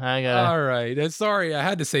know. All right. Sorry, I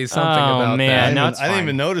had to say something Oh, about man. that. no, I it's didn't fine.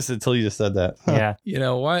 even notice it until you just said that. Huh. Yeah. You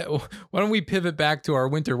know, why don't we pivot back to our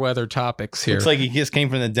winter weather topics here? Looks like he just came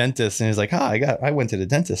from the dentist and he's like, I went to the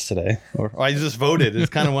dentist today. Or I just voted.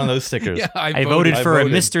 It's kind of one of those stickers. yeah, I voted I for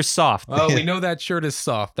voted. a Mr. Soft. Oh, we know that shirt is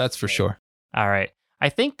soft. That's for sure. All right. I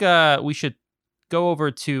think we should go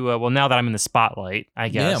over to now that I'm in the spotlight, I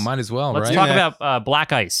guess. Yeah, might as well, Let's right? talk Yeah. about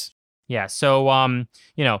black ice. Yeah. So,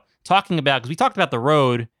 talking about, because we talked about the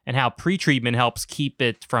road and how pre-treatment helps keep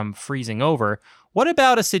it from freezing over. What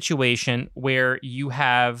about a situation where you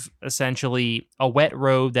have essentially a wet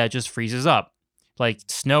road that just freezes up? Like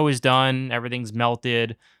snow is done, everything's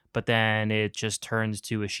melted, but then it just turns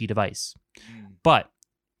to a sheet of ice. But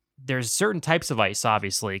there's certain types of ice,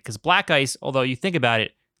 obviously, because black ice, although you think about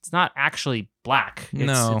it, it's not actually black.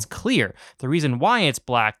 No. It's clear. The reason why it's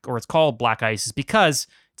black, or it's called black ice, is because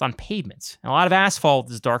it's on pavement. And a lot of asphalt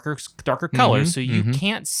is darker colors, so you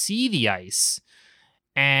can't see the ice.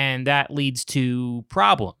 And that leads to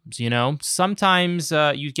problems, Sometimes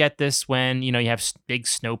you get this when, you have big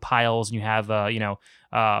snow piles and you have,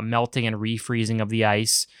 melting and refreezing of the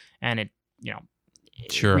ice, and it,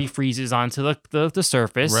 Sure. it refreezes onto the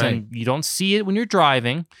surface, Right. and you don't see it when you're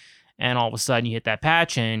driving, and all of a sudden you hit that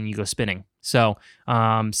patch and you go spinning. So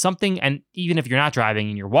something, and even if you're not driving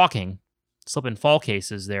and you're walking, slip and fall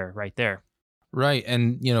cases there, right there. Right.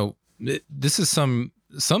 And, this is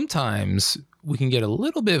sometimes we can get a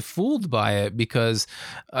little bit fooled by it because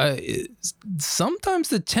sometimes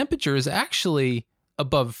the temperature is actually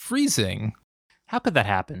above freezing. How could that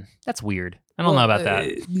happen? That's weird. I don't know about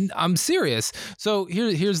that. I'm serious. So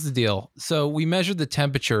here's the deal. So we measure the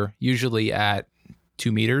temperature usually at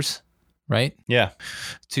 2 meters, right? Yeah.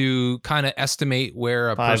 To kind of estimate where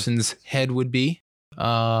a 5. person's head would be.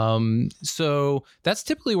 So that's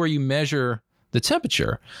typically where you measure the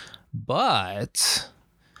temperature. But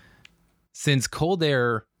since cold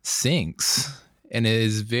air sinks and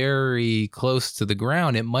is very close to the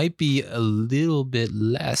ground, it might be a little bit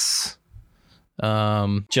less.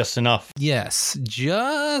 Just enough. Yes,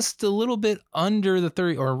 just a little bit under the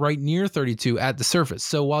 30 or right near 32 at the surface.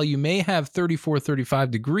 So while you may have 34, 35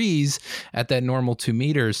 degrees at that normal 2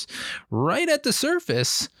 meters, right at the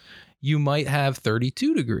surface, you might have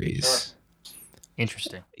 32 degrees.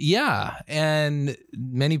 Interesting. Yeah, and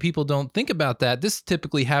many people don't think about that. This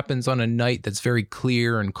typically happens on a night that's very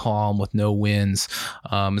clear and calm with no winds.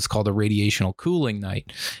 It's called a radiational cooling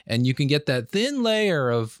night. And you can get that thin layer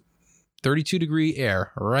of 32 degree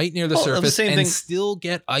air right near the the surface same and thing- still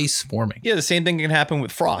get ice forming. Yeah, the same thing can happen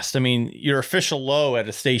with frost. I mean, your official low at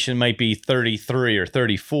a station might be 33 or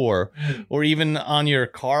 34, or even on your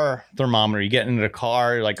car thermometer, you get into the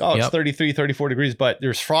car, you're like, oh, it's Yep. 33, 34 degrees, but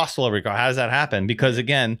there's frost all over your car. How does that happen? Because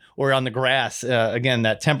again, or on the grass, again,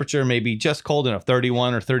 that temperature may be just cold enough,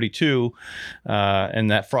 31 or 32,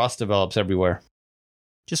 and that frost develops everywhere.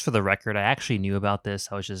 Just for the record, I actually knew about this.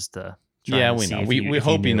 I was just trying Yeah, to we see know. if We if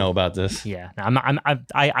hope you knew. know about this. Yeah, no,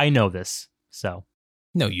 I know this. So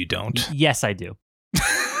No, you don't. yes, I do.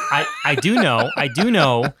 I do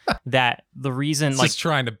know that the reason It's just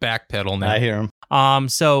trying to backpedal now. I hear him.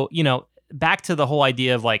 so back to the whole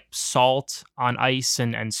idea of like salt on ice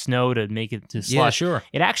and snow to make it to slush. Yeah, sure.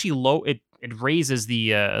 It actually it raises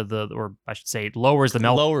or I should say it lowers the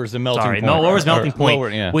melt, Lowers the melting sorry, point. lowers melting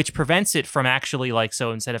point, yeah. which prevents it from actually like,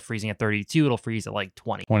 so instead of freezing at 32, it'll freeze at like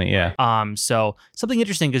 20. 20, yeah. So something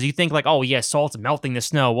interesting, because you think like, oh yeah, salt's melting the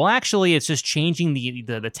snow. Well, actually, it's just changing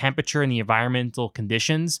the temperature and the environmental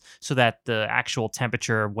conditions so that the actual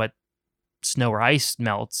temperature of what snow or ice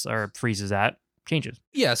melts or freezes at changes.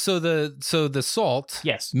 Yeah, so the salt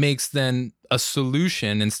Yes. makes then a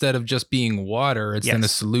solution instead of just being water. It's then a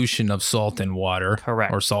Yes. solution of salt and water,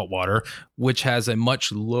 Correct. or salt water, which has a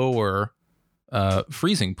much lower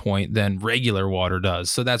freezing point than regular water does.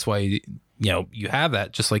 So that's why you have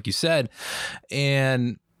that, just like you said.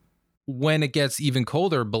 And when it gets even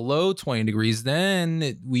colder, below 20 degrees,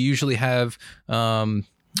 then we usually have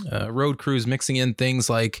road crews mixing in things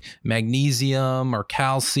like magnesium or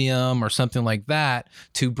calcium or something like that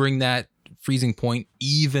to bring that freezing point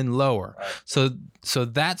even lower. So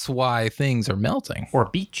that's why things are melting. Or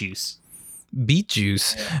beet juice. Beet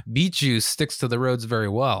juice sticks to the roads very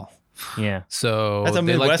well. Yeah. So That's a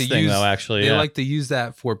they Midwest to thing, use, though, actually. They Yeah. like to use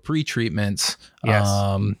that for pre-treatments. Yes.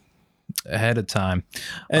 Ahead of time.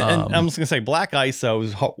 And I'm just gonna say, black ice though,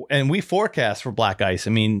 and we forecast for black ice. I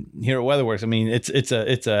mean, here at WeatherWorks, I mean, it's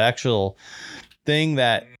a actual thing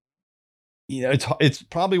that it's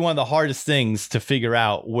probably one of the hardest things to figure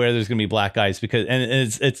out where there's gonna be black ice, because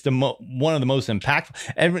it's one of the most impactful.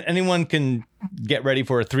 Anyone can get ready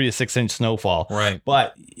for a 3 to 6 inch snowfall, Right.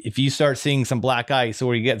 but if you start seeing some black ice,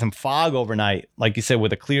 or you get some fog overnight, like you said,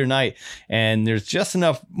 with a clear night, and there's just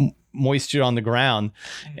enough moisture on the ground,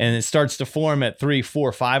 and it starts to form at 3,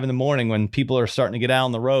 4, 5 in the morning when people are starting to get out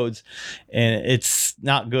on the roads, and it's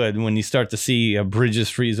not good when you start to see bridges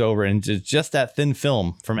freeze over, and just that thin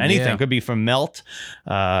film from anything. Yeah. Could be from melt,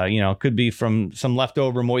 could be from some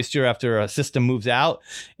leftover moisture after a system moves out,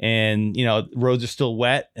 and roads are still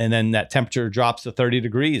wet, and then that temperature drops to 30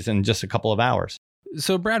 degrees in just a couple of hours.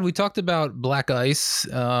 So, Brad, we talked about black ice.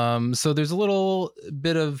 So there's a little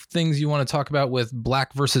bit of things you want to talk about with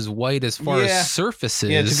black versus white as far Yeah. as surfaces.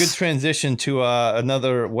 Yeah, it's a good transition to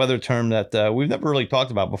another weather term that we've never really talked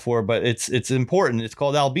about before, but it's important. It's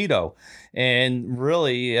called albedo. And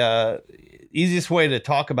really, easiest way to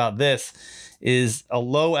talk about this is a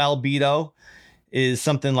low albedo is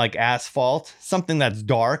something like asphalt, something that's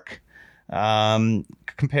dark,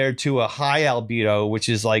 compared to a high albedo, which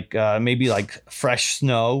is like maybe like fresh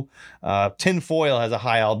snow. Tin foil has a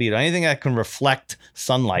high albedo. Anything that can reflect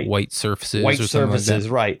sunlight. White surfaces. White or something like surfaces,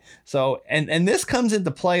 that. right. So, and this comes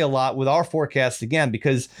into play a lot with our forecast again,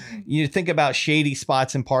 because you think about shady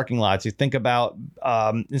spots in parking lots. You think about,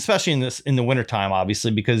 especially in the wintertime,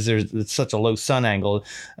 obviously, because it's such a low sun angle.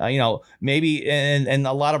 Maybe, and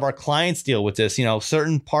a lot of our clients deal with this.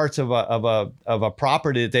 Certain parts of a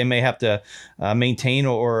property that they may have to maintain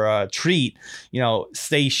or treat,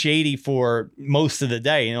 stay shady for most of the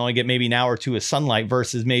day and only get maybe an hour or two of sunlight,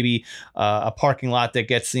 versus maybe a parking lot that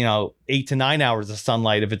gets 8 to 9 hours of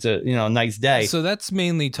sunlight if it's a nice day. So that's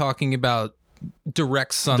mainly talking about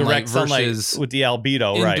direct sunlight versus with the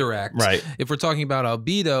albedo, indirect. Right. If we're talking about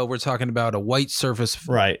albedo, we're talking about a white surface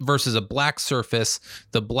Right. versus a black surface.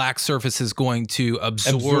 The black surface is going to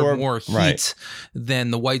absorb more heat right.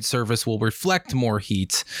 than the white surface will reflect more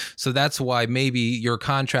heat. So that's why maybe your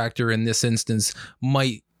contractor in this instance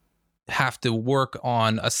might have to work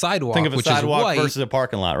on a sidewalk, Think of a which sidewalk is white, versus a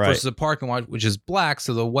parking lot, right? versus a parking lot, which is black.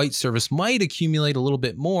 So the white surface might accumulate a little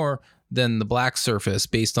bit more than the black surface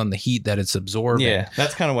based on the heat that it's absorbing. Yeah,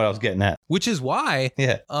 that's kind of what I was getting at. Which is why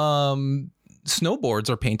Yeah. snowboards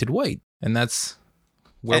are painted white. And that's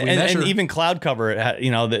where we and measure. even cloud cover,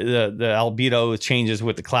 the albedo changes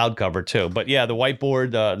with the cloud cover too. But yeah, the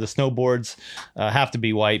whiteboard, the snowboards have to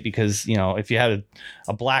be white, because if you had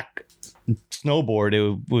a black snowboard,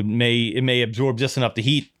 it may absorb just enough the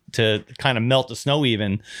heat to kind of melt the snow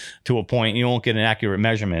even to a point. You won't get an accurate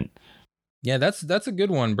measurement. Yeah, that's a good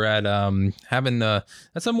one, Brad.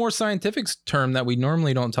 That's a more scientific term that we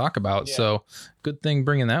normally don't talk about. Yeah. So good thing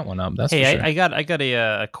bringing that one up. That's hey, for sure. I got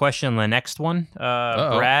a question on the next one.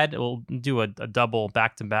 Brad, we'll do a double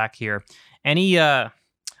back to back here. Any I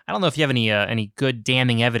don't know if you have any good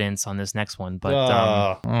damning evidence on this next one, but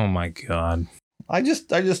oh my God. I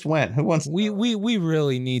just went. Who wants? We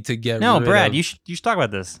really need to get. No, rid Brad, of... you should talk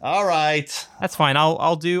about this. All right, that's fine.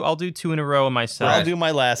 I'll do two in a row myself. I'll do my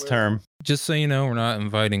last term. Just so you know, we're not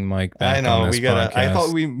inviting Mike back. I know on this podcast. I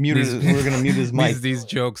thought we muted. We were gonna mute his mic. These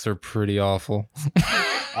jokes are pretty awful.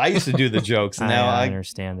 I used to do the jokes. Now I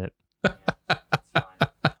understand it.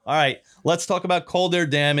 All right, let's talk about cold air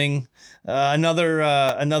damming.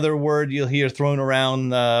 Another word you'll hear thrown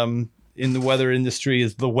around in the weather industry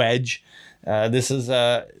is the wedge. This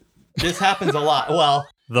happens a lot. Well,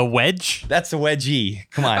 the wedge? That's a wedgie.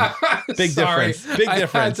 Come on. Big difference. Big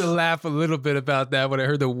difference. I had to laugh a little bit about that when I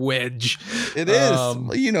heard the wedge. It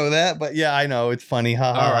is. You know that, but yeah, I know. It's funny. Ha,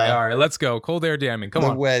 all right. Let's go. Cold air damming. Come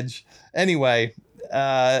on. The wedge. Anyway,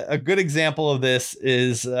 a good example of this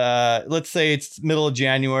is, let's say it's middle of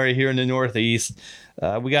January here in the Northeast.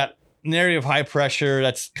 We got an area of high pressure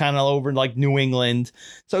that's kind of over like New England.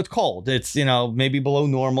 So it's cold. It's, maybe below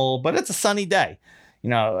normal, but it's a sunny day,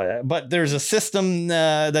 but there's a system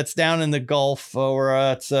that's down in the Gulf or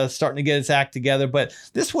it's starting to get its act together. But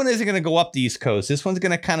this one isn't going to go up the East Coast. This one's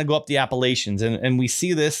going to kind of go up the Appalachians. And we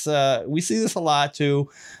see this a lot too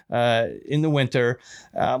in the winter.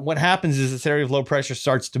 What happens is this area of low pressure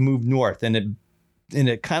starts to move north and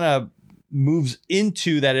it kind of moves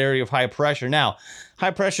into that area of high pressure. Now,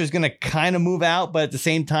 high pressure is going to kind of move out, but at the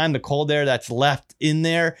same time, the cold air that's left in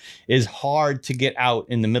there is hard to get out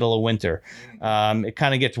in the middle of winter. It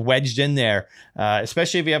kind of gets wedged in there,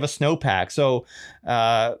 especially if you have a snowpack. So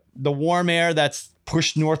the warm air that's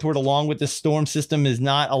pushed northward along with the storm system is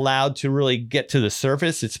not allowed to really get to the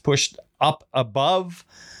surface. It's pushed up above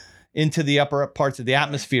into the upper parts of the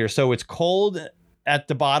atmosphere. So it's cold at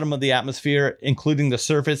the bottom of the atmosphere, including the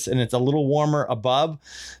surface, and it's a little warmer above.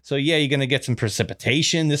 So yeah, you're going to get some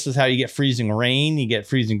precipitation. This is how you get freezing rain, you get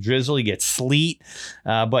freezing drizzle, you get sleet.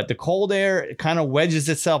 But the cold air kind of wedges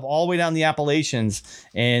itself all the way down the Appalachians,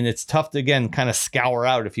 and it's tough to, again, kind of scour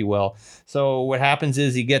out, if you will. So what happens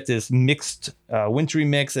is you get this mixed wintry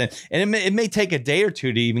mix, and it may take a day or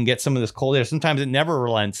two to even get some of this cold air. Sometimes it never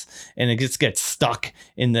relents, and it just gets stuck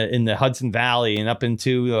in the Hudson Valley and up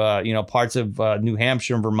into parts of New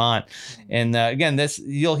Hampshire and Vermont. And again,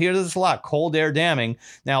 you'll hear this a lot: cold air damming.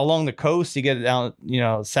 Now along the coast, you get down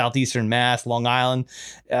southeastern Mass, Long Island.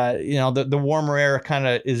 The warmer air kind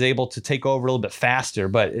of is able to take over a little bit faster.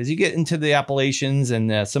 But as you get into the Appalachians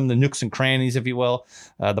and some of the nooks and crannies, if you will,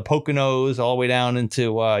 the Poconos all the way down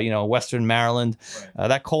into western Maryland,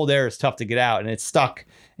 that cold air is tough to get out, and it's stuck.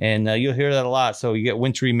 And you'll hear that a lot. So you get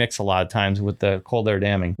wintry mix a lot of times with the cold air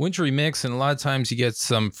damming. Wintry mix, and a lot of times you get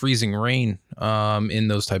some freezing rain in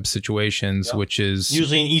those type of situations, which is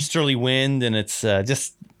usually an easterly wind, and it's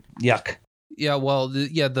just yuck. Yeah, well,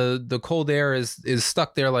 the cold air is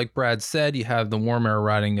stuck there, like Brad said. You have the warm air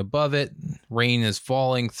riding above it. Rain is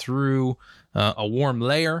falling through a warm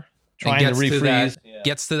layer. Trying to refreeze.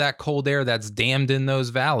 Gets to that cold air that's dammed in those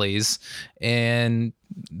valleys, and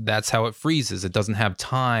that's how it freezes. It doesn't have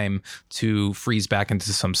time to freeze back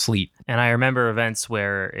into some sleet. And I remember events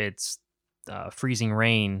where it's freezing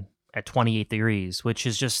rain at 28 degrees, which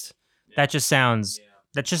is that just sounds...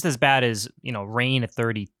 That's just as bad as, rain at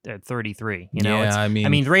 33. I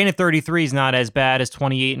mean, rain at 33 is not as bad as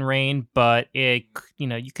 28 in rain, but it,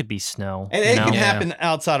 you could be snow. And it can happen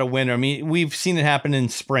outside of winter. I mean, we've seen it happen in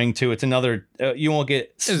spring too. It's another, you won't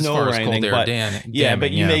get snow or anything,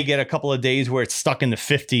 but you may get a couple of days where it's stuck in the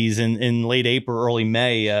 50s in late April, early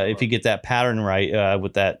May, if you get that pattern right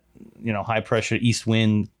with that, high pressure east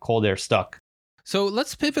wind, cold air stuck. So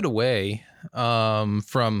let's pivot away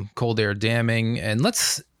from cold air damming, and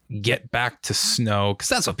let's get back to snow, because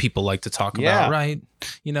that's what people like to talk about, right?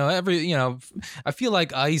 I feel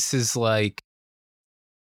like ice is like,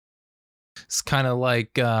 it's kind of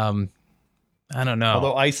like I don't know.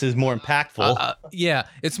 Although ice is more impactful. Yeah,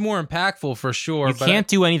 it's more impactful for sure. You can't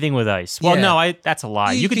do anything with ice. Well, no, that's a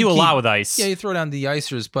lie. You can do a lot with ice. Yeah, you throw down the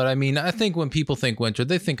icers, but I mean, I think when people think winter,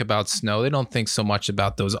 they think about snow. They don't think so much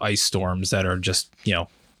about those ice storms that are just,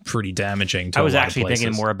 pretty damaging to I was a lot actually of places.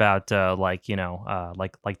 thinking more about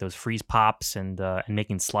like those freeze pops and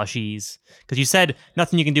making slushies, because you said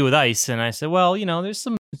nothing you can do with ice, and I said, well, there's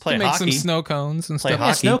some make some snow cones and stuff.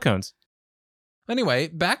 Yeah, snow cones. Anyway,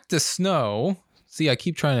 back to snow. See, I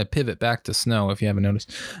keep trying to pivot back to snow, if you haven't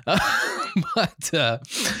noticed. But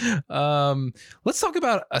let's talk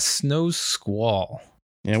about a snow squall.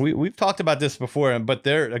 You know, we've talked about this before, but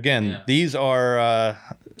these are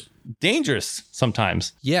dangerous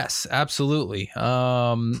sometimes. Yes, absolutely.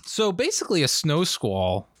 So basically a snow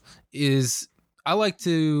squall is, I like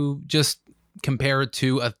to just compare it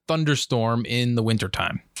to a thunderstorm in the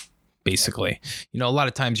wintertime. Basically, you know, a lot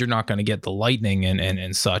of times you're not going to get the lightning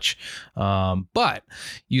and such, but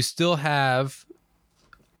you still have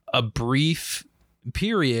a brief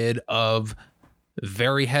period of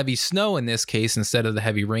very heavy snow in this case instead of the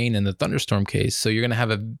heavy rain in the thunderstorm case. So you're going to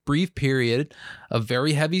have a brief period of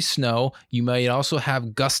very heavy snow. You might also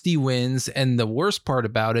have gusty winds. And the worst part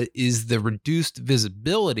about it is the reduced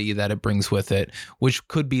visibility that it brings with it, which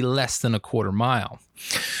could be less than a quarter mile.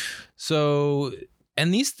 So,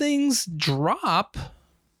 and these things drop,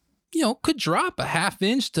 you know, could drop a half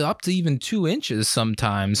inch to up to even 2 inches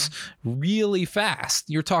sometimes really fast.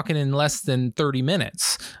 You're talking in less than 30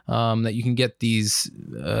 minutes that you can get these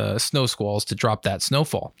snow squalls to drop that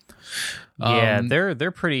snowfall. Yeah,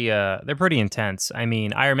 they're pretty intense. I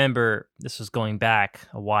mean, I remember, this was going back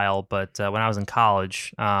a while, but when I was in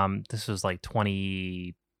college, this was like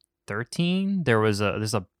 2013.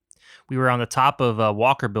 We were on the top of a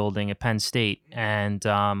Walker Building at Penn State, and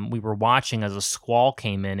we were watching as a squall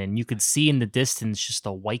came in, and you could see in the distance just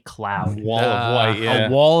a white cloud, A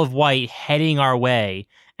wall of white heading our way,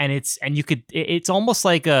 and it's almost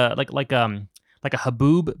like a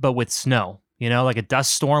haboob, but with snow, you know, like a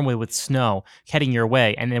dust storm with snow heading your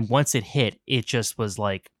way, and then once it hit, it just was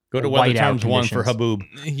like. Go to Weather Terms 1 for haboob.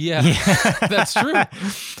 Yeah, that's true.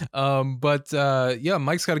 But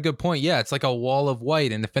Mike's got a good point. Yeah, it's like a wall of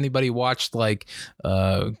white. And if anybody watched like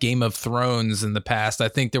Game of Thrones in the past, I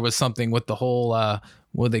think there was something with the whole,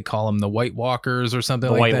 what do they call them? The White Walkers or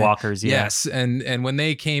something like that. The White Walkers, yeah. Yes. And when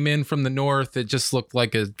they came in from the north, it just looked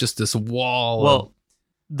like just this wall. Well,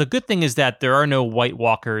 the good thing is that there are no White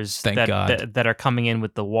Walkers Thank God. that are coming in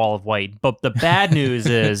with the wall of white. But the bad news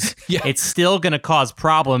is it's still going to cause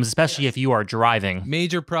problems, especially if you are driving.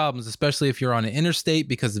 Major problems, especially if you're on an interstate,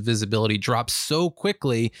 because the visibility drops so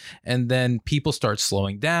quickly and then people start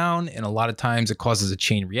slowing down. And a lot of times it causes a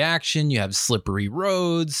chain reaction. You have slippery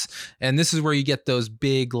roads. And this is where you get those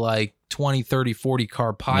big, like, 20, 30, 40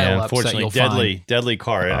 car pileups that you'll find. Deadly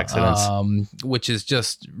car accidents. Which is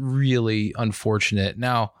just really unfortunate.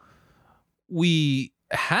 Now, we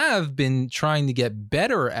have been trying to get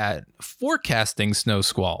better at forecasting snow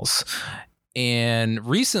squalls. And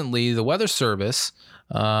recently, the Weather Service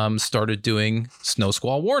started doing snow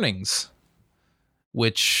squall warnings,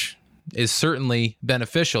 which is certainly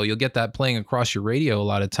beneficial. You'll get that playing across your radio a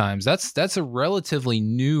lot of times. That's a relatively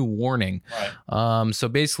new warning. Right. So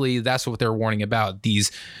basically, that's what they're warning about.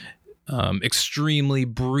 These extremely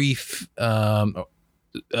brief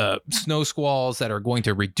snow squalls that are going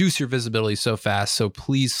to reduce your visibility so fast. So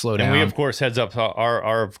please slow down. And we, of course, heads up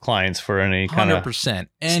our clients for any kind 100%.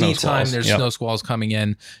 Anytime there's snow squalls coming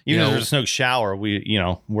in, even if there's a snow shower,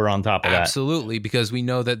 we're on top of that. Absolutely, because we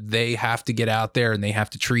know that they have to get out there and they have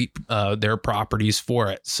to treat their properties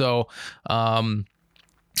for it. So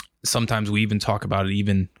sometimes we even talk about it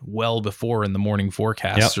even well before in the morning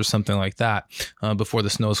forecast or something like that, before the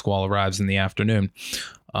snow squall arrives in the afternoon.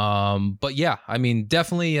 But yeah, I mean,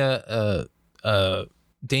 definitely a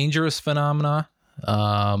dangerous phenomena,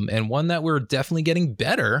 and one that we're definitely getting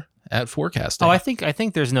better at forecasting. Oh, I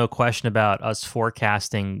think there's no question about us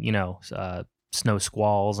forecasting, snow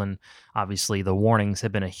squalls, and obviously the warnings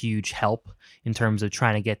have been a huge help in terms of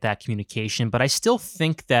trying to get that communication. But I still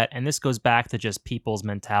think that, and this goes back to just people's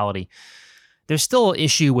mentality, there's still an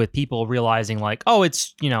issue with people realizing like, oh,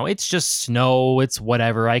 it's just snow, it's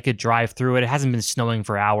whatever, I could drive through it. It hasn't been snowing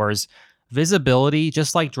for hours. Visibility,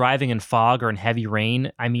 just like driving in fog or in heavy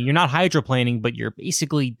rain, I mean, you're not hydroplaning, but you're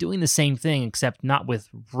basically doing the same thing, except not with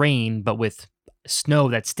rain, but with snow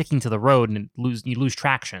that's sticking to the road, and you lose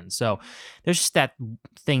traction. So there's just that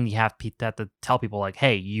thing you have to tell people like,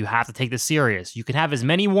 hey, you have to take this serious. You can have as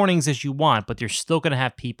many warnings as you want, but you're still going to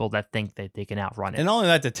have people that think that they can outrun it. And not only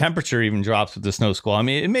that, the temperature even drops with the snow squall. I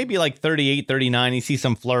mean, it may be like 38, 39. You see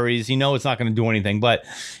some flurries, it's not going to do anything. But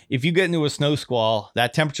if you get into a snow squall,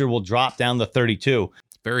 that temperature will drop down to 32.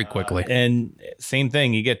 Very quickly. And same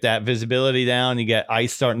thing, you get that visibility down, you get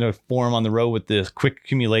ice starting to form on the road with this quick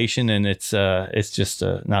accumulation, and it's just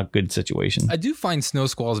a not good situation. I do find snow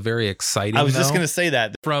squalls very exciting. I was just going to say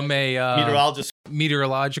that. From a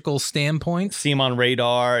meteorological standpoint. See them on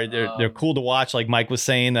radar. They're cool to watch, like Mike was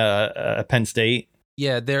saying, at Penn State.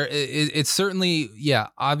 Yeah, it's certainly,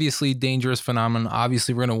 obviously dangerous phenomenon.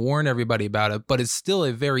 Obviously, we're going to warn everybody about it, but it's still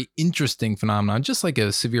a very interesting phenomenon, just like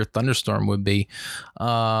a severe thunderstorm would be.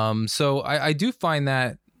 So I do find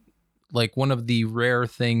that like one of the rare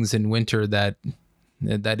things in winter that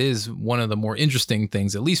That is one of the more interesting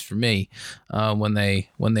things, at least for me, when they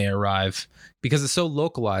arrive, because it's so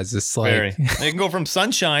localized. It's like Very. They can go from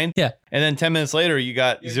sunshine, Yeah. and then 10 minutes later you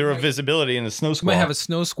got zero visibility in the snow you squall. might have a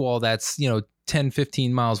snow squall that's 10,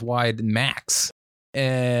 15 miles wide max,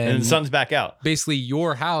 and the sun's back out. basically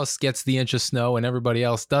your house gets the inch of snow and everybody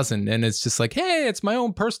else doesn't, and it's just like, hey, it's my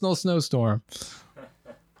own personal snowstorm,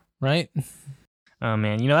 right? Oh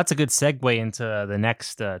man, that's a good segue into the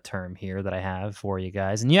next term here that I have for you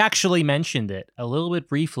guys, and you actually mentioned it a little bit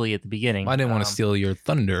briefly at the beginning. I didn't want to steal your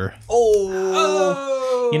thunder.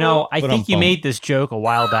 I think you made this joke a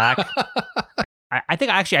while back. I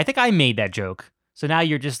think I made that joke. So now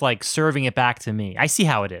you're just like serving it back to me. I see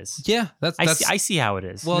how it is. Yeah, I see how it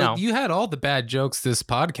is. Well, No, you had all the bad jokes this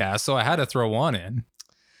podcast, so I had to throw one in.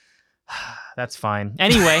 that's fine.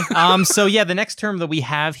 Anyway, so yeah, the next term that we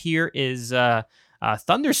have here is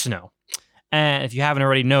thunder snow. And if you haven't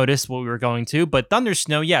already noticed what we were going to, but thunder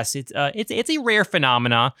snow, yes, it's a rare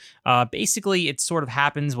phenomena. Basically, it sort of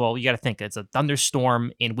happens. Well, you got to think it's a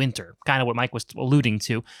thunderstorm in winter, kind of what Mike was alluding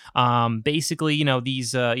to. Basically,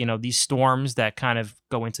 these storms that kind of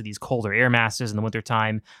go into these colder air masses in the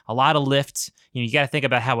wintertime. A lot of lift. You got to think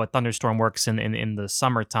about how a thunderstorm works in the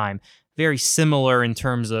summertime. Very similar in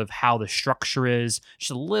terms of how the structure is,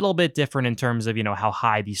 just a little bit different in terms of, how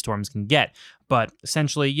high these storms can get. But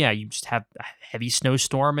essentially, yeah, you just have a heavy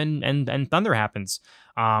snowstorm and thunder happens.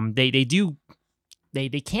 They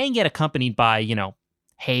can get accompanied by,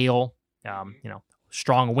 hail,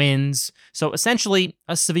 strong winds. So essentially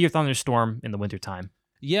a severe thunderstorm in the wintertime.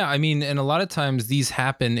 Yeah, I mean, and a lot of times these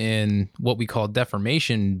happen in what we call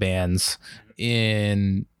deformation bands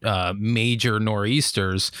in major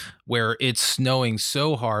nor'easters, where it's snowing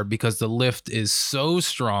so hard because the lift is so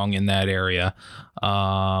strong in that area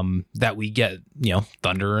that we get,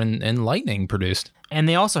 thunder and lightning produced. And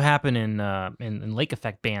they also happen in lake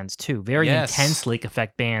effect bands too. Very intense lake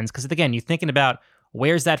effect bands. Because again, you're thinking about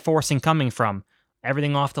where's that forcing coming from?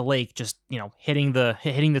 Everything off the lake, just hitting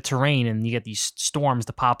the terrain, and you get these storms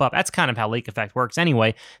to pop up. That's kind of how lake effect works,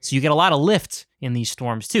 anyway. So you get a lot of lift in these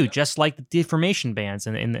storms too, just like the deformation bands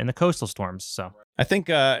in the coastal storms. So I think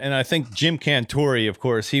Jim Cantore, of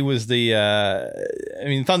course, he was the.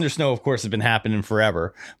 Thunder snow, of course, has been happening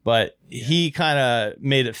forever, but he kind of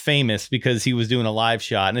made it famous because he was doing a live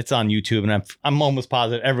shot, and it's on YouTube, and I'm almost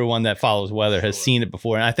positive everyone that follows weather has seen it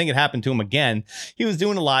before, and I think it happened to him again. He was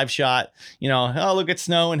doing a live shot, oh, look at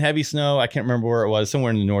snow and heavy snow. I can't remember where it was, somewhere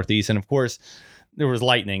in the Northeast, and of course there was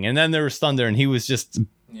lightning, and then there was thunder, and he was just.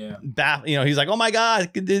 Yeah. He's like, oh my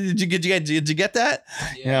God, did you get that?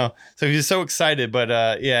 Yeah. So he's just so excited. But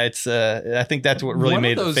it's I think that's what really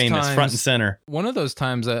made it famous, front and center. One of those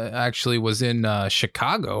times actually was in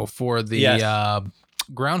Chicago for the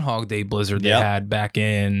Groundhog Day blizzard they had back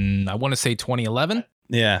in, I want to say 2011.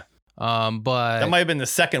 Yeah. But that might have been the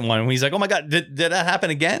second one. He's like, oh my God, did that happen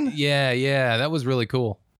again? Yeah, that was really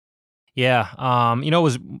cool. Yeah. It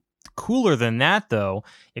was cooler than that, though.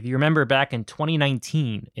 If you remember back in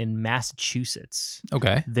 2019 in Massachusetts,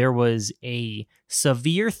 there was a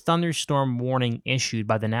severe thunderstorm warning issued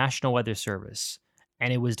by the National Weather Service,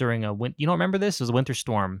 and it was during a winter. You don't remember this? It was a winter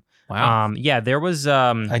storm. Wow. There was.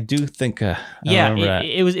 I do think.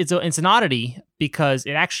 It's an oddity because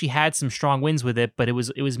it actually had some strong winds with it, but it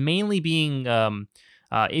was mainly being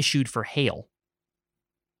issued for hail.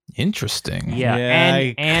 Interesting. Yeah,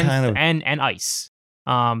 and ice.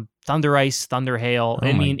 Thunder ice, thunder hail. Oh,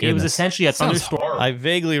 it was essentially a thunderstorm. I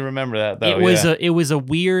vaguely remember that though. It was a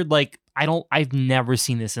weird, I've never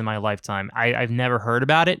seen this in my lifetime. I've never heard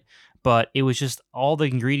about it, but it was just all the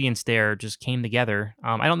ingredients there just came together.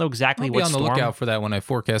 I don't know exactly what storm. I'll be on the lookout for that when I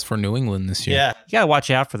forecast for New England this year. Yeah. You gotta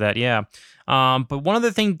watch out for that, yeah. But one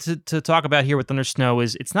other thing to talk about here with thunder snow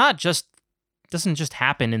is doesn't just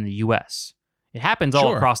happen in the US. It happens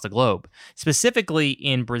all across the globe. Specifically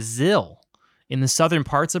in Brazil. In the southern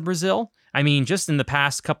parts of Brazil, just in the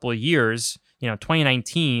past couple of years,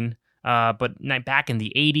 2019, but back in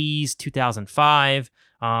the 80s, 2005,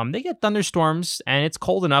 they get thunderstorms, and it's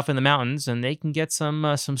cold enough in the mountains, and they can get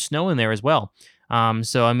some snow in there as well.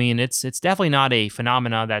 It's definitely not a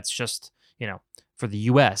phenomena that's just for the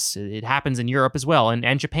U.S. It happens in Europe as well,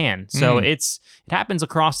 and Japan. So it happens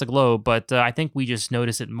across the globe, but I think we just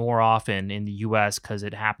notice it more often in the U.S. because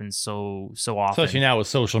it happens so often. Especially now with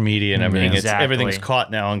social media and everything. Exactly. Everything's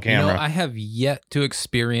caught now on camera. I have yet to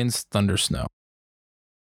experience thunder snow.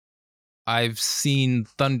 I've seen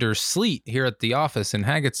thunder sleet here at the office in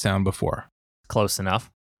Haggettstown before. Close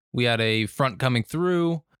enough. We had a front coming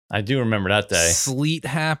through. I do remember that day. Sleet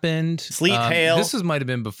happened. Sleet, hail. This might have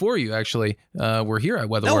been before you actually were here at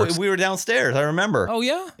No, WeatherWorks. we were downstairs. I remember. Oh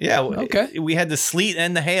yeah. Yeah. Okay. We had the sleet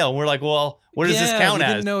and the hail. We're like, well, what does this count we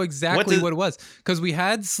as? didn't know exactly what it was because we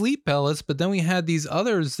had sleet pellets, but then we had these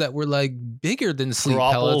others that were like bigger than sleet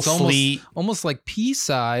Grapple, pellets, sleet. almost like pea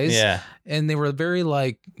size. Yeah. And they were very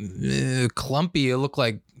like clumpy. It looked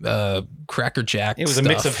like Cracker Jack. It was a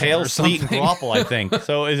mix of hail, sleet, and grapple, I think.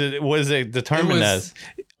 So what is it determined as?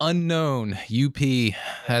 Unknown UP,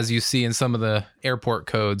 as you see in some of the airport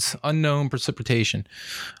codes. Unknown precipitation.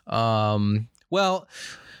 Well,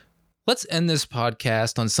 let's end this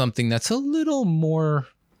podcast on something that's a little more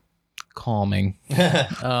calming.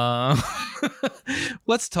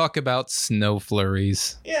 Let's talk about snow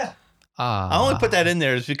flurries. Yeah. I only put that in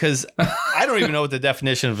there is because I don't even know what the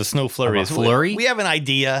definition of a snow flurry Of a is. flurry? We have an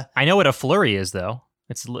idea. I know what a flurry is, though.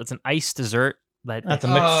 It's an ice dessert. That's a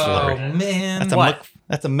McFlurry. Oh man,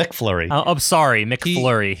 That's a McFlurry. I'm sorry,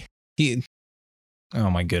 McFlurry. Oh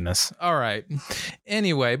my goodness. All right.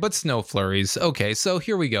 Anyway, but snow flurries. Okay, so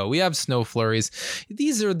here we go. We have snow flurries.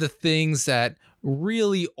 These are the things that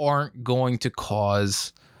really aren't going to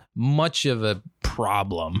cause much of a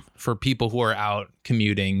problem for people who are out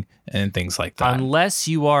commuting and things like that. Unless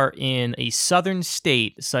you are in a southern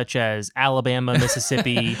state such as Alabama,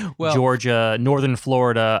 Mississippi, Well- Georgia, northern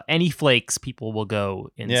Florida, any flakes, people will go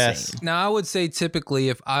insane. Yes. Now, I would say typically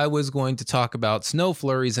if I was going to talk about snow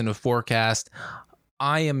flurries in a forecast,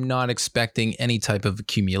 I am not expecting any type of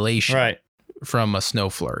accumulation. Right. From a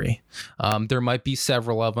snow flurry. There might be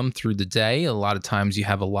several of them through the day. A lot of times you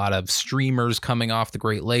have a lot of streamers coming off the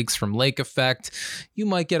Great Lakes from lake effect. You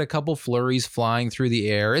might get a couple flurries flying through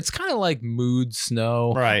the air. It's kind of like mood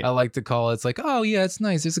snow. Right. I like to call it. It's like, oh yeah, it's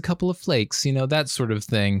nice. There's a couple of flakes, that sort of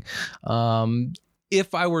thing.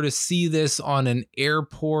 If I were to see this on an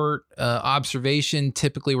airport observation,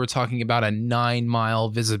 typically we're talking about a 9-mile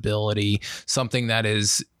visibility, something that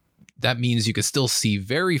means you can still see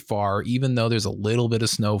very far, even though there's a little bit of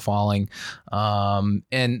snow falling.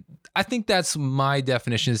 And I think that's my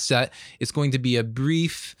definition, is that it's going to be a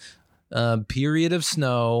brief period of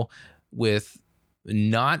snow with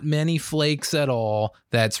not many flakes at all.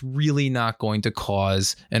 That's really not going to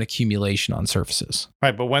cause an accumulation on surfaces.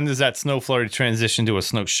 Right. But when does that snow flurry transition to a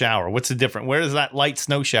snow shower? What's the difference? Where does that light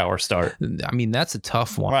snow shower start? I mean, that's a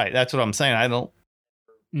tough one. Right. That's what I'm saying. I don't.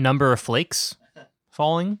 Number of flakes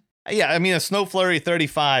falling? Yeah, I mean, a snow flurry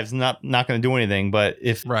 35 is not going to do anything, but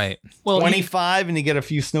if Right. Well, 25 and you get a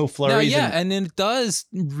few snow flurries. And it does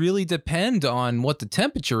really depend on what the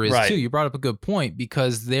temperature is Right. too. You brought up a good point,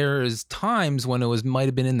 because there's times when it might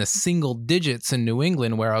have been in the single digits in New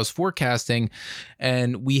England where I was forecasting,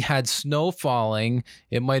 and we had snow falling.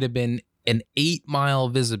 It might have been an 8-mile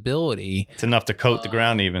visibility, It's enough to coat the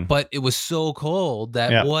ground even. but it was so cold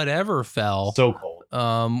that whatever fell So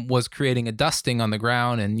cold. was creating a dusting on the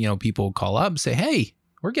ground, and people would call up and say, hey,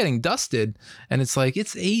 we're getting dusted, and it's like,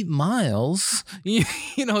 it's 8 miles.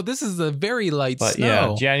 This is a very light But snow.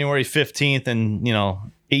 yeah, January 15th and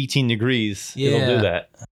 18 degrees. It'll Yeah. do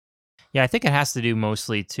that. Yeah, I think it has to do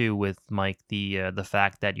mostly too with, Mike, the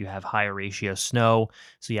fact that you have higher ratio snow,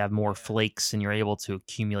 so you have more flakes and you're able to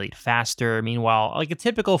accumulate faster. Meanwhile, like a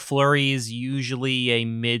typical flurry is usually a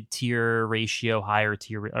mid-tier ratio, higher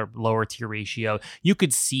tier or lower tier ratio. You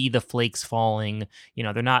could see the flakes falling.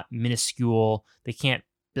 They're not minuscule. They can't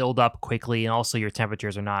build up quickly, and also your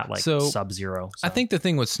temperatures are not like sub-zero. I think the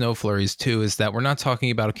thing with snow flurries too is that we're not talking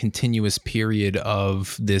about a continuous period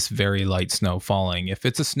of this very light snow falling. If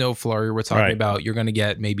it's a snow flurry, we're talking about you're going to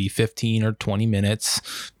get maybe 15 or 20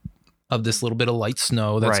 minutes of this little bit of light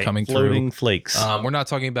snow that's coming Floating through. flakes. We're not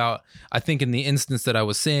talking about, I think in the instance that I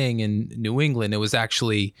was saying in New England, it was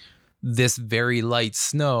actually this very light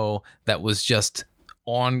snow that was just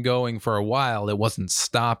ongoing for a while. It wasn't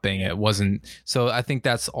stopping. It wasn't. So I think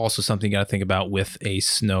that's also something you got to think about with a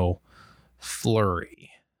snow flurry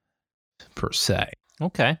per se.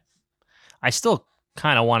 Okay. I still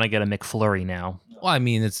kind of want to get a McFlurry now. Well, I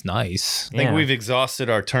mean, it's nice. I think we've exhausted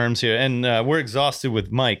our terms here, and we're exhausted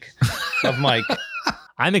with Mike.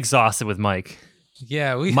 I'm exhausted with Mike.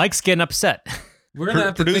 Yeah, Mike's getting upset. We're gonna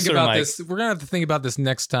have to think Producer about Mike. this. We're gonna have to think about this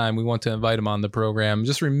next time we want to invite him on the program.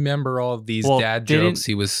 Just remember all of these Well, dad didn't- jokes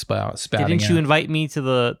he was spouting. Didn't you out. invite me to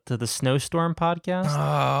the snowstorm podcast?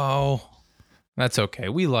 Oh, that's okay.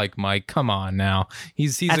 We like Mike. Come on now.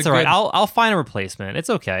 He's That's a all right. good, I'll find a replacement. It's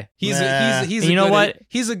okay. He's Nah. he's You a know good, what?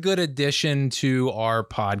 He's a good addition to our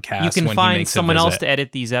podcast. You can when he find makes a someone else visit. to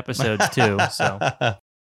edit these episodes too. So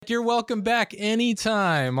You're welcome back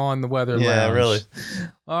anytime on the Weather Lounge. Yeah, really.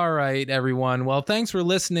 All right, everyone. Well, thanks for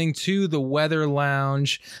listening to the Weather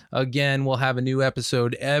Lounge. Again, we'll have a new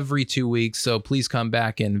episode every 2 weeks, so please come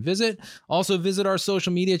back and visit. Also, visit our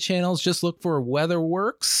social media channels. Just look for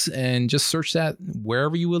WeatherWorks and just search that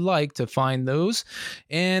wherever you would like to find those.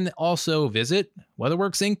 And also visit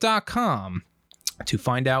weatherworksinc.com to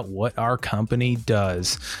find out what our company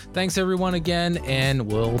does. Thanks, everyone, again, and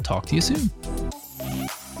we'll talk to you soon.